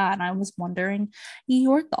like that. And I was wondering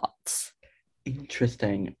your thoughts.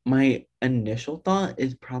 Interesting. My initial thought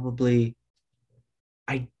is probably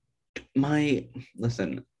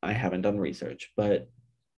listen, I haven't done research, but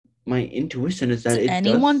my intuition is that Does it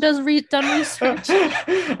anyone does done research?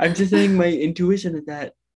 I'm just saying my intuition is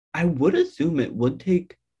that I would assume it would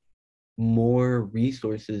take more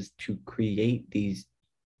resources to create these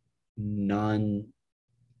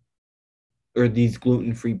these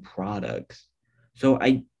gluten-free products. So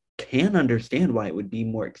I can understand why it would be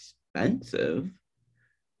more expensive,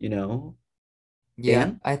 you know? Yeah,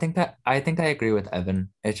 Dan? I think I agree with Evan.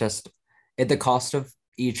 It's just the cost of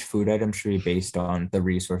each food item should be based on the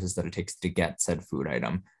resources that it takes to get said food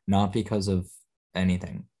item, not because of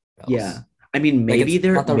anything else. Yeah. I mean, Like, maybe it's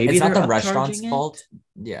they're not the, maybe it's not they're the restaurant's upcharging it, fault.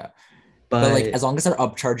 Yeah. But like but as long as they're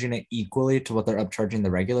upcharging it equally to what they're upcharging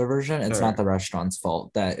the regular version, it's Sure. not the restaurant's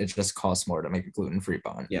fault that it just costs more to make a gluten-free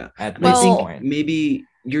bun. Yeah. At I this think point. maybe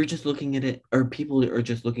you're just looking at it, or people are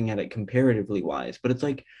just looking at it comparatively wise, but it's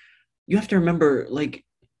like you have to remember, like,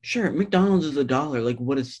 sure, McDonald's is $1, like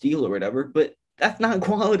what a steal or whatever, but that's not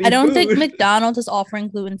quality I don't think food. McDonald's is offering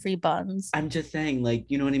gluten-free buns. I'm just saying, like,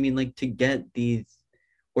 you know what I mean? Like, to get these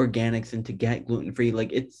organics and to get gluten-free,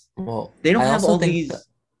 like, it's Well, they don't I have also all think these that-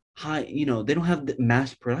 high, they don't have the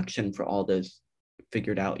mass production for all this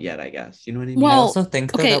figured out yet, I guess. You know what I mean? I Well, also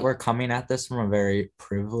think though okay. that we're coming at this from a very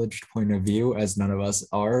privileged point of view, as none of us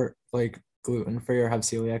are like gluten-free or have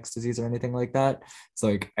celiac disease or anything like that. So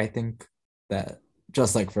like I think that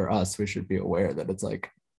just like for us, we should be aware that it's like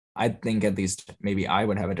I think at least maybe I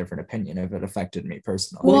would have a different opinion if it affected me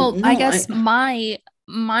personally. Well, Well, I no, guess my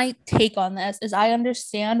my take on this is I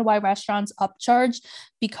understand why restaurants upcharge,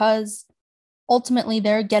 because ultimately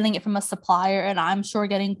they're getting it from a supplier, and I'm sure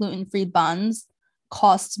getting gluten-free buns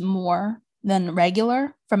costs more than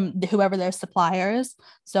regular from whoever their supplier is.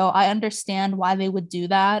 So I understand why they would do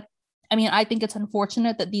that. I mean, I think it's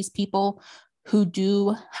unfortunate that these people who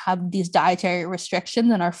do have these dietary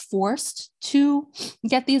restrictions and are forced to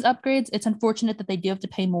get these upgrades, it's unfortunate that they do have to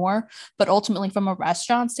pay more. But ultimately, from a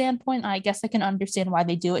restaurant standpoint, I guess I can understand why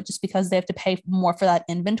they do it, just because they have to pay more for that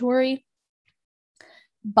inventory.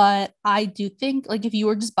 But I do think, like, if you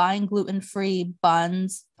were just buying gluten-free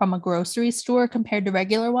buns from a grocery store compared to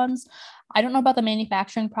regular ones, I don't know about the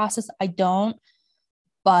manufacturing process. I don't,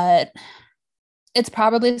 but it's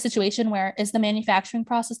probably a situation where, is the manufacturing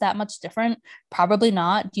process that much different? Probably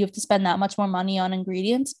not. Do you have to spend that much more money on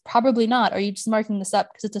ingredients? Probably not. Are you just marking this up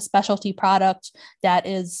because it's a specialty product that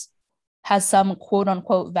has some quote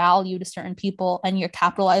unquote value to certain people and you're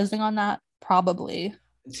capitalizing on that? Probably.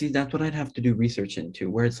 See, that's what I'd have to do research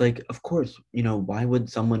into, where it's like, of course, why would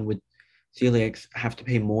someone with celiac have to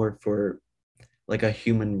pay more for like a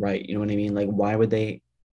human right? You know what I mean? Like, why would they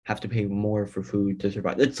have to pay more for food to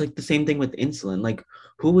survive? It's like the same thing with insulin. Like,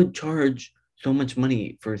 who would charge so much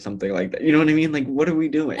money for something like that? You know what I mean? Like, what are we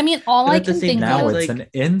doing? I mean, all But I at the can same think Now of, it's like, an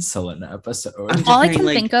insulin episode. I'm just all I saying, can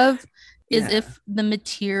like, think of is yeah. if the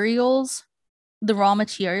materials, the raw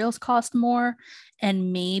materials cost more,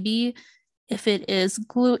 and maybe if it is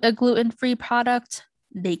a gluten-free product,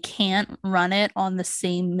 they can't run it on the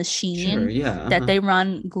same machine Sure, yeah. that they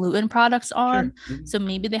run gluten products on. Sure. Mhm. So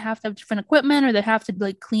maybe they have to have different equipment, or they have to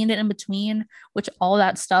like clean it in between, which all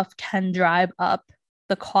that stuff can drive up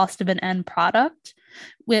the cost of an end product,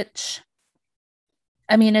 which,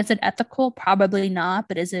 I mean, is it ethical? Probably not,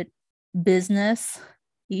 but is it business?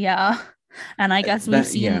 Yeah. And I guess we've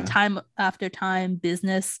seen time after time,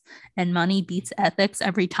 business and money beats ethics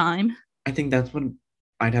every time. I think that's what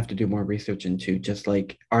I'd have to do more research into. Just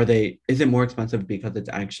like, is it more expensive because it's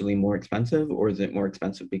actually more expensive, or is it more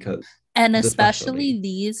expensive because And of the especially specialty?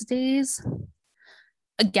 these days,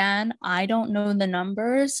 again, I don't know the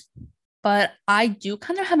numbers, but I do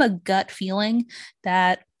kind of have a gut feeling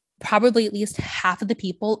that probably at least half of the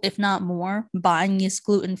people, if not more, buying these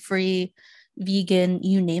gluten-free, vegan,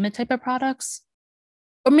 you name it type of products.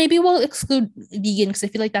 Or maybe we'll exclude vegan because I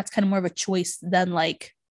feel like that's kind of more of a choice than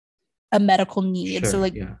like a medical need. So Sure,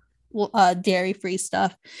 like yeah. dairy-free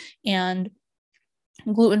stuff and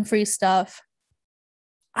gluten-free stuff.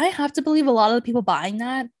 I have to believe a lot of the people buying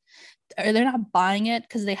that, or they're not buying it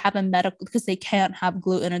because they have a medical, because they can't have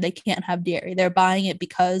gluten or they can't have dairy. They're buying it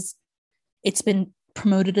because it's been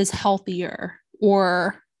promoted as healthier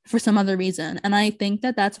or for some other reason. And I think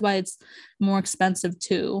that that's why it's more expensive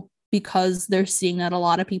too, because they're seeing that a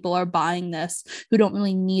lot of people are buying this who don't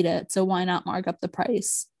really need it. So why not mark up the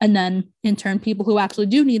price? And then in turn, people who actually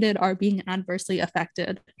do need it are being adversely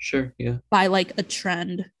affected. Sure, yeah. By like a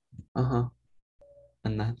trend. Uh-huh.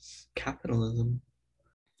 And that's capitalism.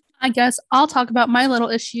 I guess I'll talk about my little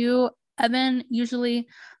issue. Evan usually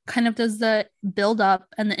kind of does the build up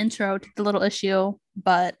and the intro to the little issue,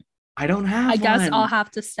 but I don't have I guess one. I'll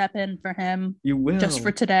have to step in for him. You will. Just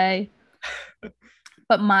for today.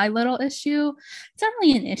 But my little issue, it's not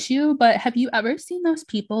really an issue, but have you ever seen those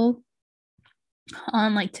people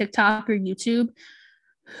on like TikTok or YouTube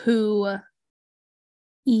who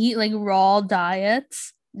eat like raw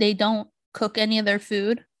diets? They don't cook any of their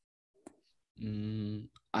food.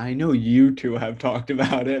 I know you two have talked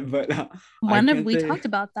about it, but when have we talked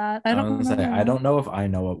about that? I don't know. I don't know if I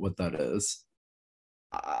know what that is.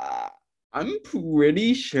 I'm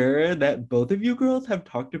pretty sure that both of you girls have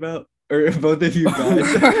talked about, or both of you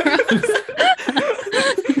guys.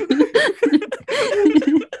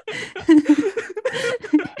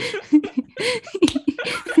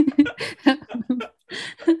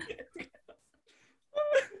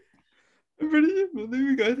 I'm pretty sure both of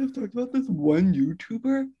you guys have talked about this one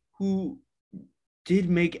YouTuber who did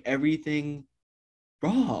make everything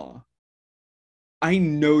raw. I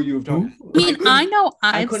know you have talked. I know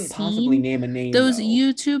I couldn't possibly name a name. Those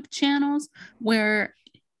YouTube channels where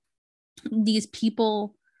these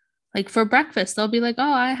people, like for breakfast, they'll be like,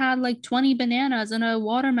 oh, I had like 20 bananas and a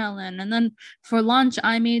watermelon. And then for lunch,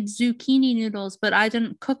 I made zucchini noodles, but I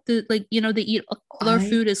didn't cook they eat all their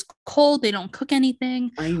food is cold. They don't cook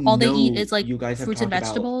anything. All they eat is like you guys fruits and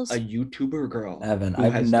vegetables. A YouTuber girl. Evan,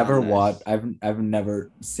 I've never watched, I've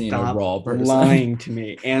never seen a raw person. Lying to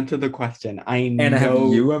me. Answer the question. I know. And have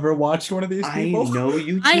you ever watched one of these people? I know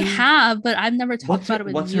you two. I have, but I've never talked about it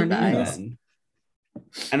with what's you her guys. Name, then?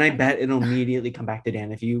 And I bet it'll immediately come back to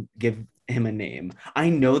Dan if you give him a name. I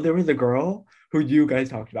know there was a girl who you guys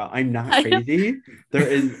talked about. I'm not I know. crazy. There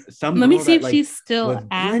is some Let me girl see that if like she's still was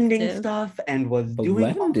blending active. stuff and was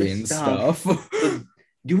doing all this Blending stuff. stuff. Was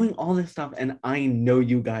doing all this stuff, and I know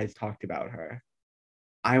you guys talked about her.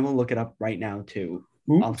 I will look it up right now too.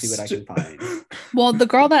 I'll see what I can find. Well, the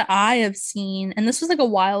girl that I have seen, and this was like a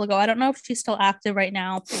while ago. I don't know if she's still active right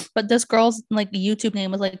now, but this girl's like YouTube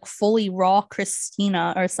name was like Fully Raw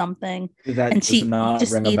Christina or something, Is that and she not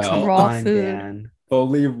just ring a eats bell. raw on, food. Dan?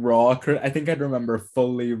 Fully raw. I think I'd remember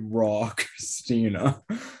fully raw Christina.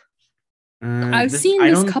 I've seen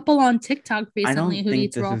this couple on TikTok recently who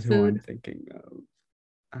eats raw this is who I'm food. thinking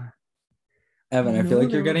of. Evan, I feel No, like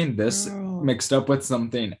you're there was getting a this girl. mixed up with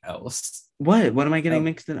something else. What? What am I getting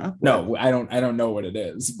mixed it up with? No, I don't know what it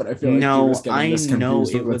is, but I feel like No, you're just getting I this know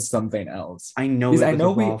confused it with was- something else. I know Because it I was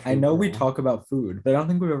know a raw I food know we girl. talk about food, but I don't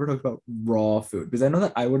think we've ever talked about raw food. Because I know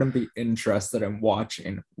that I wouldn't be interested in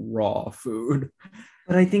watching raw food.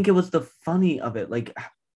 But I think it was the funny of it. Like,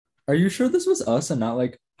 Are you sure this was us and not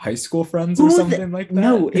like high school friends Who or was something it? like that?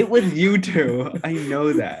 No, it was you two. I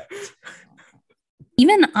know that.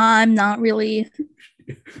 Even I'm not really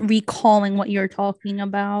recalling what you're talking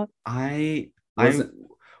about. Did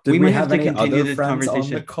We we might have have to any continue other this friends on the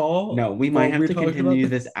conversation. call? No, we while might have to talked about continue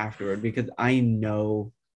this afterward because I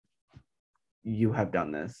know you have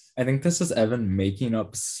done this. I think this is Evan making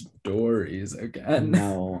up stories again.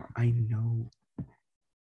 No, I know.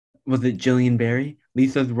 Was it Jillian Berry?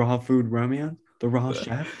 Lisa's Raw Food Romance? The Raw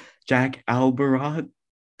Chef? Jack Albaratton?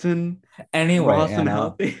 Anyway, Raw and Anna,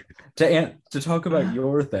 Healthy? to talk about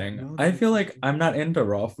your thing, No, I feel like I'm not into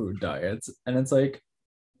raw food diets, and it's like,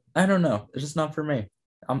 I don't know, it's just not for me.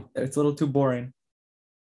 It's a little too boring.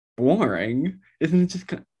 Boring? Isn't it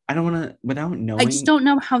just... I don't want to... Without knowing... I just don't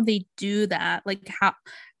know how they do that. Like how,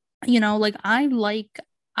 like I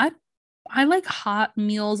like hot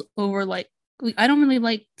meals over like I don't really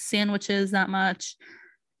like sandwiches that much.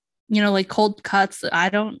 Like cold cuts. I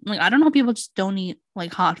don't know how people just don't eat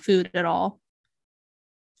like hot food at all.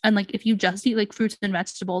 And like if you just eat like fruits and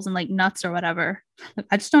vegetables and like nuts or whatever, like,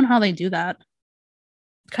 I just don't know how they do that.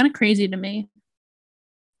 It's kind of crazy to me.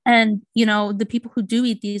 And the people who do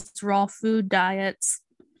eat these raw food diets,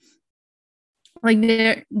 like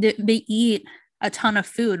they eat a ton of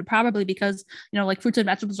food, probably because like fruits and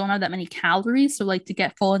vegetables don't have that many calories, so like to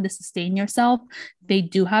get full and to sustain yourself they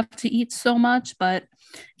do have to eat so much. But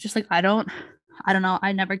just like I don't know,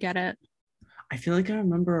 I never get it. I feel like I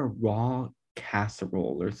remember a raw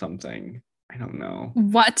casserole or something. I don't know.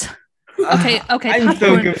 What? Okay, I'm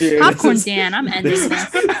so confused. Popcorn Dan, I'm ending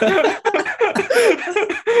this.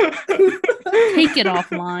 Take it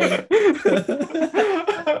offline.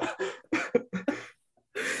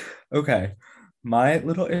 Okay. My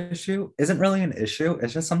little issue isn't really an issue.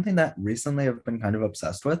 It's just something that recently I've been kind of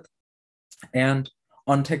obsessed with. And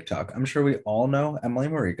on TikTok, I'm sure we all know Emily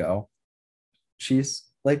Marico. She's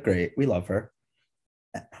like great. We love her.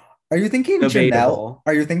 Are you thinking Debatable. Janelle?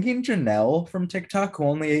 Are you thinking Janelle from TikTok who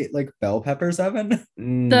only ate like bell peppers, Evan?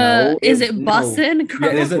 No, is it bussin'?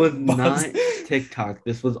 Yeah, This is it was buzz? not TikTok.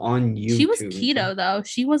 This was on YouTube. She was keto though.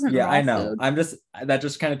 She wasn't Yeah, raw I know. food. That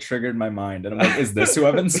just kind of triggered my mind. And I'm like, is this who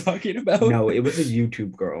Evan's talking about? No, it was a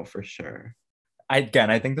YouTube girl for sure. I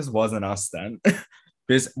think this wasn't us then.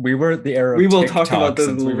 Because we were the era of We will TikTok talk about this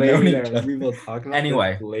since we've known each later. other. We will talk about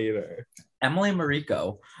Anyway. this later. Emily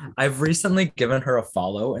Marico, I've recently given her a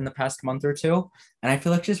follow in the past month or two, and I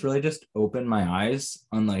feel like she's really just opened my eyes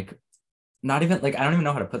on like, not even like, I don't even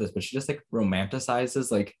know how to put this, but she just like romanticizes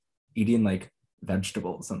like eating like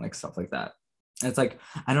vegetables and like stuff like that. And it's like,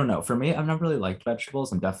 I don't know, for me, I've never really liked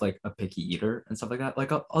vegetables. I'm definitely like a picky eater and stuff like that.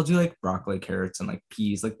 Like I'll do like broccoli, carrots, and like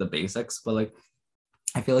peas, like the basics, but like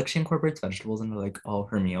I feel like she incorporates vegetables into like all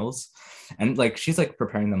her meals, and like she's like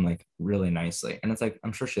preparing them like really nicely. And it's like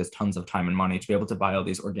I'm sure she has tons of time and money to be able to buy all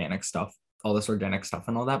this organic stuff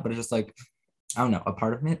and all that. But it's just like, I don't know, a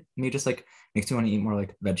part of me just like makes me want to eat more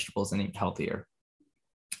like vegetables and eat healthier.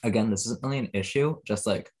 Again, this isn't really an issue, just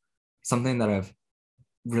like something that I've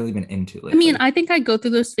really been into lately. I mean, I think I go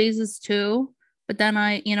through those phases too, but then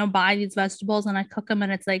I buy these vegetables and I cook them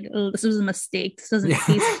and it's like, oh, this was a mistake. This doesn't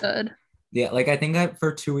taste good. Yeah, like I think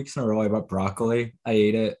for 2 weeks in a row I bought broccoli. I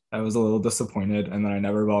ate it. I was a little disappointed, and then I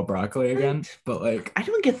never bought broccoli again. But like, I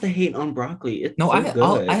don't get the hate on broccoli. It's no,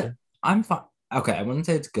 so good. I'm fine. Okay, I wouldn't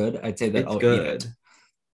say it's good. I'd say that It's I'll good. eat it.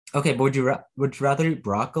 Okay, but would you rather eat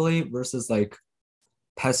broccoli versus like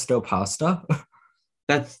pesto pasta?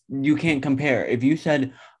 You can't compare. If you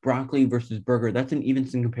said broccoli versus burger, that's an even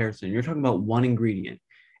comparison. You're talking about one ingredient.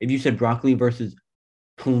 If you said broccoli versus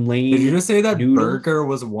plain, Did you just say that noodles, burger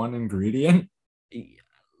was one ingredient?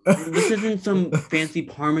 This isn't some fancy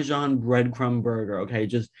Parmesan breadcrumb burger, okay?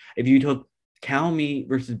 Just if you took cow meat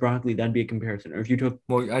versus broccoli, that'd be a comparison. Or if you took,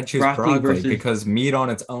 Well, I choose broccoli broccoli versus- because meat on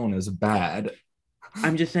its own is bad.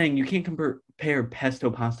 I'm just saying you can't compare pesto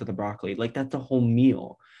pasta to broccoli. Like that's a whole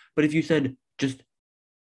meal. But if you said just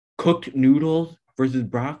cooked noodles versus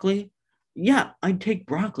broccoli, yeah, I'd take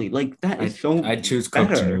broccoli. Like that is so I'd choose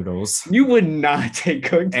cooked better. noodles. You would not take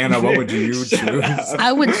cooked. Anna, what would you Shut choose? up.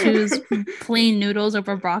 I would choose plain noodles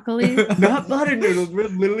over broccoli. Not buttered noodles. We're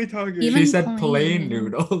literally talking. She Even said plain. plain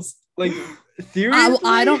noodles. Like seriously.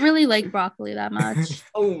 I don't really like broccoli that much.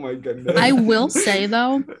 Oh my goodness. I will say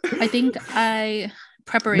though, I think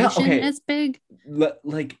preparation okay. is big.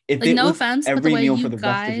 Like if Like, it no was offense, but the every way meal you for the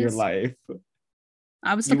rest of your guys- life.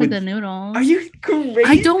 I would You stick with would- the noodles. Are you crazy?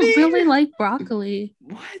 I don't really like broccoli.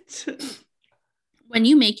 What? When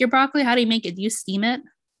you make your broccoli, how do you make it? Do you steam it?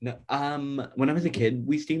 No, when I was a kid,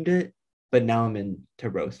 we steamed it, but now I'm into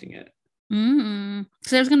roasting it.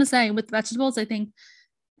 So I was gonna say with vegetables, I think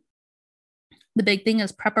the big thing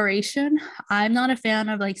is preparation. I'm not a fan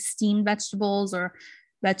of like steamed vegetables or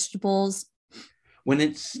vegetables. When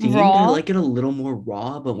it's steamed, I Raw? like it a little more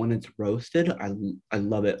raw, but when it's roasted, I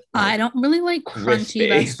love it. I don't really like crispy. crunchy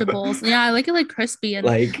vegetables. Yeah, I like it like crispy and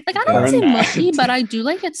like I don't want to say burned. mushy, but I do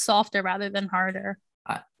like it softer rather than harder.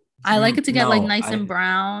 I like it to get like No, nice and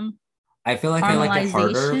brown. I feel like I like it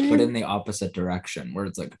harder, Caramelization? but in the opposite direction, where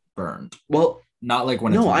it's like burned. Well, Not like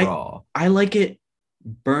when No, it's raw. I like it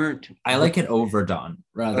burnt. I like it overdone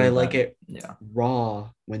rather. But I like than- it Yeah. raw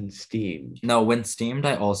when steamed. No, when steamed,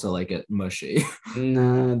 I also like it mushy.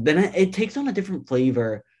 No, then it takes on a different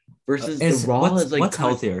flavor versus the raw what's, is like what's kind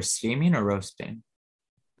of- healthier, steaming or roasting?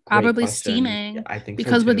 Great Probably question. steaming, Yeah, I think so,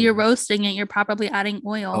 because with too. your roasting it, you're probably adding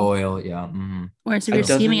oil. Oil, yeah. hmm Whereas if It you're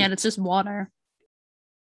steaming doesn't- it, it's just water.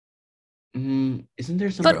 Isn't there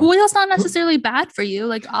some But real- oil's not necessarily bad for you.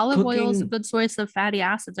 Like olive oil is a cooking- good source of fatty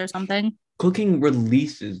acids or something. cooking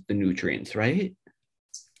releases the nutrients, right?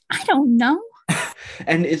 I don't know.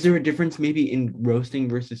 And is there a difference maybe in roasting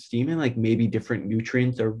versus steaming? Like maybe different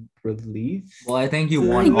nutrients are released? Well, I think you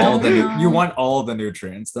I want all don't the know. you want all the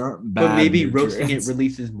nutrients. There aren't bad But maybe roasting it nutrients.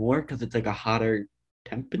 releases more because it's like a hotter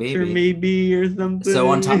temperature, Maybe. maybe or something. So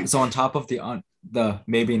on top of the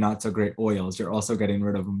maybe not so great oils, you're also getting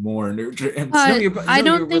rid of more nutrients. But you're- I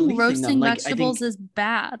no, don't you're think releasing them. roasting Like, I vegetables think- is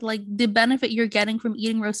bad. Like the benefit you're getting from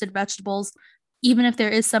eating roasted vegetables, even if there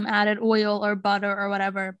is some added oil or butter or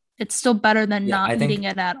whatever, it's still better than Yeah, not I think- eating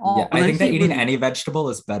it at all. Yeah, I When I think that say eating rel- any vegetable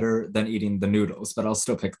is better than eating the noodles, but I'll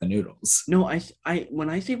still pick the noodles. No, I when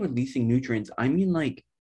I say releasing nutrients, I mean like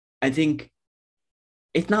I think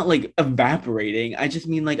it's not like evaporating. I just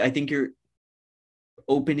mean like I think you're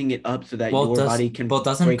opening it up so that Well, your does- body can well,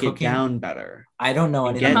 doesn't break cooking- it down better. I don't know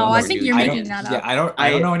And anything get about No, I more think you're nutrients. making that Yeah, up. I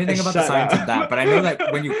don't know I- anything about the shut science up. of that, but I know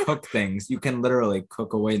that when you cook things, you can literally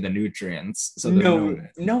cook away the nutrients. So there's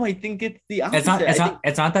No, I think it's the opposite. it's not I think-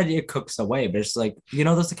 it's not that it cooks away, but it's like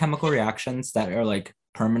those chemical reactions that are like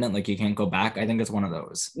permanent, like you can't go back. I think it's one of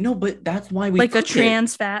those. No, but that's why we Like a cook it.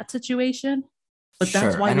 trans fat situation. But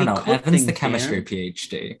that's why I don't we know. cook Evan's the things, chemistry Dan.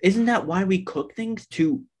 PhD. Isn't that why we cook things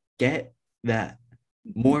to get that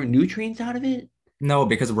more nutrients out of it? No,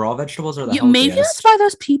 because raw vegetables are the Yeah, maybe healthiest. that's why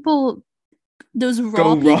those raw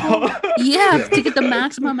Go people. raw. Yeah, to get the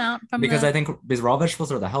maximum out from Because the, I think because raw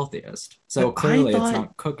vegetables are the healthiest. So But I clearly thought- it's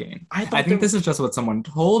not cooking. I I thought think this is just what someone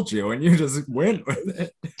told you and you just went with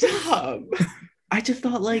it. Stop. I just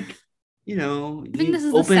thought like, I think you this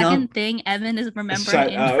is the open second up. thing Evan is remembering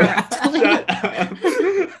Shut up. incorrectly. Shut up.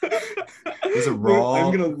 He's a Well, raw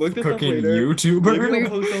I'm gonna look this up cooking later. Maybe YouTuber. we'll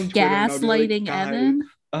post on Twitter and I'll be like, Gaslighting "Guys, Evan.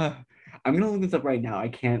 I'm gonna look this up right now. I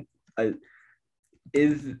can't.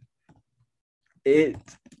 Is it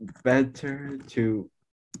better to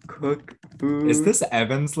cook food? Is this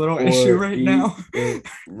Evan's little or issue right eat now? it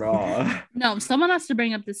raw? No, someone has to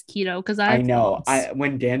bring up this keto because I know.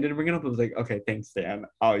 When Dan didn't bring it up, I was like, okay, thanks, Dan.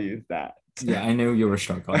 I'll use that. Yeah, I knew you were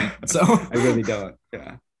struggling. So I really don't.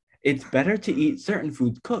 Yeah. It's better to eat certain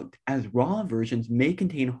foods cooked, as raw versions may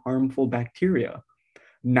contain harmful bacteria.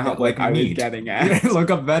 Not Yeah, like I was meat. getting at.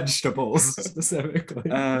 Look up vegetables specifically.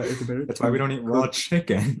 It's better That's to why we don't eat raw cook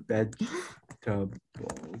chicken. vegetables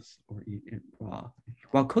or eat it raw.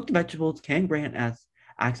 While cooked vegetables can grant us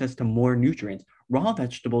access to more nutrients, raw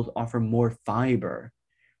vegetables offer more fiber.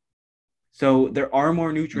 So there are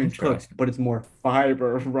more nutrients cooked, Interesting. but it's more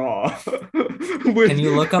fiber raw. Can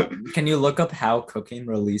you look up how cooking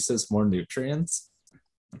releases more nutrients?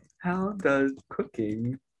 How does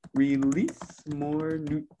cooking release more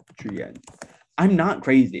nutrients? I'm not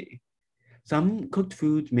crazy. Some cooked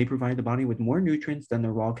foods may provide the body with more nutrients than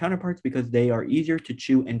their raw counterparts because they are easier to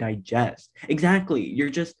chew and digest. Exactly. You're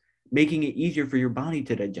just making it easier for your body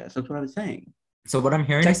to digest. That's what I was saying. So what I'm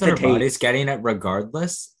hearing Check is that the our body's tapes. getting it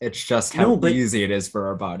regardless. It's just how No, but- easy it is for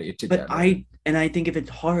our body to But get it. I think if it's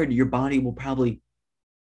hard, your body will probably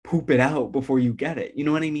poop it out before you get it. You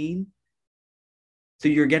know what I mean? So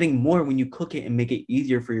you're getting more when you cook it and make it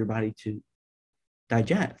easier for your body to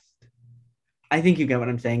digest. I think you get what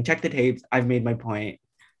I'm saying. Check the tapes. I've made my point.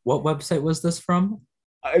 What website was this from?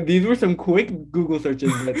 These were some quick Google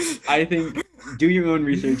searches, but I think do your own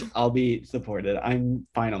research. I'll be supported. I'm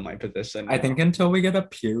fine on my position. I think now. until we get a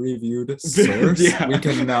peer-reviewed source, Yeah. we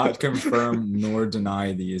cannot confirm nor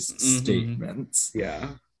deny these Mhm. statements.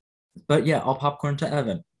 Yeah. But yeah, I'll popcorn to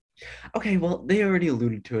Evan. Okay, well, they already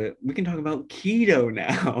alluded to it. We can talk about keto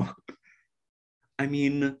now. I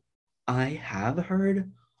mean, I have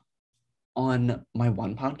heard on my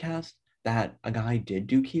one podcast that a guy did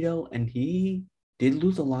do keto and he did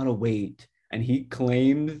lose a lot of weight and he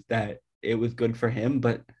claims that it was good for him.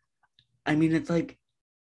 But I mean, it's like,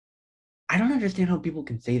 I don't understand how people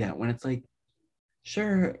can say that when it's like,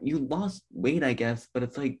 sure, you lost weight, I guess, but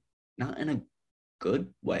it's like not in a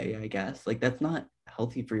good way, I guess. Like, that's not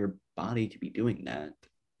healthy for your body to be doing that.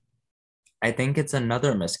 I think it's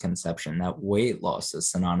another misconception that weight loss is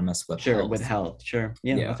synonymous with Sure, health. with health. Sure.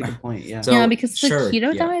 Yeah, Yeah. that's a good point. Yeah. So- Yeah, because the sure,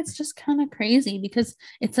 keto yeah. diet's just kind of crazy because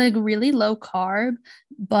it's like really low carb,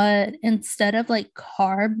 but instead of like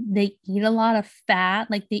carb, they eat a lot of fat.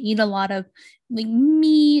 Like they eat a lot of like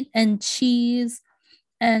meat and cheese,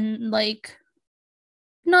 and like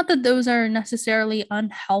not that those are necessarily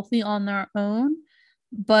unhealthy on their own,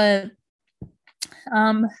 but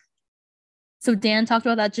so Dan talked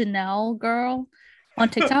about that Janelle girl on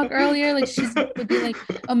TikTok earlier. Like she would be like,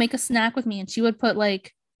 "Oh, make a snack with me," and she would put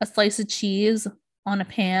like a slice of cheese on a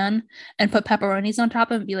pan and put pepperonis on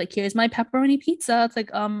top and be like, "Here's my pepperoni pizza." It's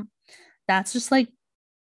like, that's just like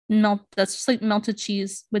that's just like melted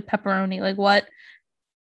cheese with pepperoni. Like what?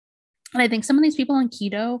 And I think some of these people on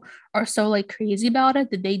keto are so like crazy about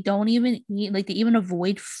it that they don't even eat, like they even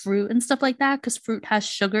avoid fruit and stuff like that because fruit has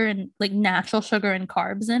sugar and like natural sugar and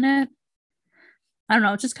carbs in it. I don't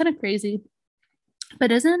know, it's just kind of crazy.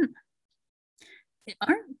 But aren't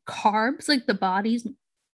carbs like the body's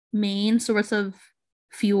main source of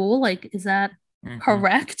fuel? Like, is that Mhm.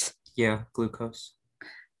 correct? Yeah, glucose.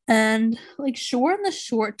 And like, sure, in the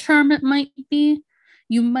short term, it might be,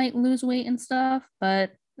 you might lose weight and stuff,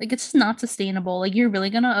 but like, it's just not sustainable. Like, you're really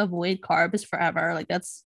gonna avoid carbs forever. Like,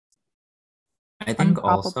 that's I think unprobable.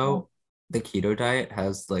 also the keto diet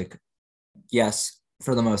has like, yes,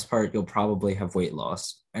 for the most part, you'll probably have weight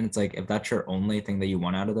loss. And it's like, if that's your only thing that you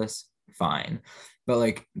want out of this, fine. But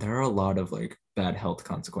like, there are a lot of like bad health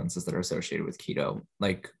consequences that are associated with keto,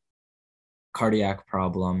 like cardiac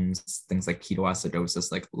problems, things like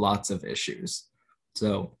ketoacidosis, like lots of issues.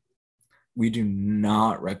 So we do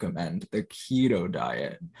not recommend the keto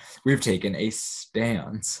diet. We've taken a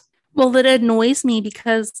stance. Well, it annoys me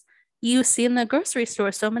because you see in the grocery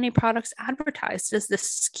store so many products advertised as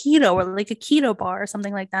this keto or like a keto bar or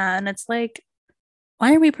something like that. And it's like,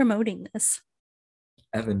 why are we promoting this?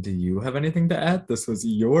 Evan, do you have anything to add? This was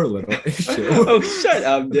your little issue. Oh, shut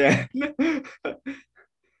up, Dan.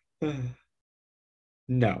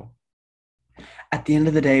 No. At the end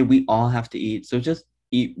of the day, we all have to eat. So just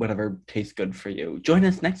eat whatever tastes good for you. Join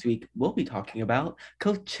us next week. We'll be talking about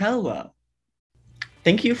Coachella.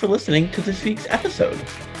 Thank you for listening to this week's episode.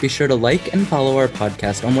 Be sure to like and follow our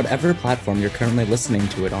podcast on whatever platform you're currently listening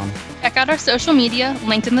to it on. Check out our social media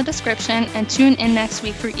linked in the description and tune in next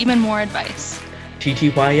week for even more advice.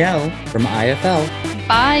 TTYL. From IFL.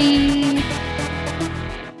 Bye!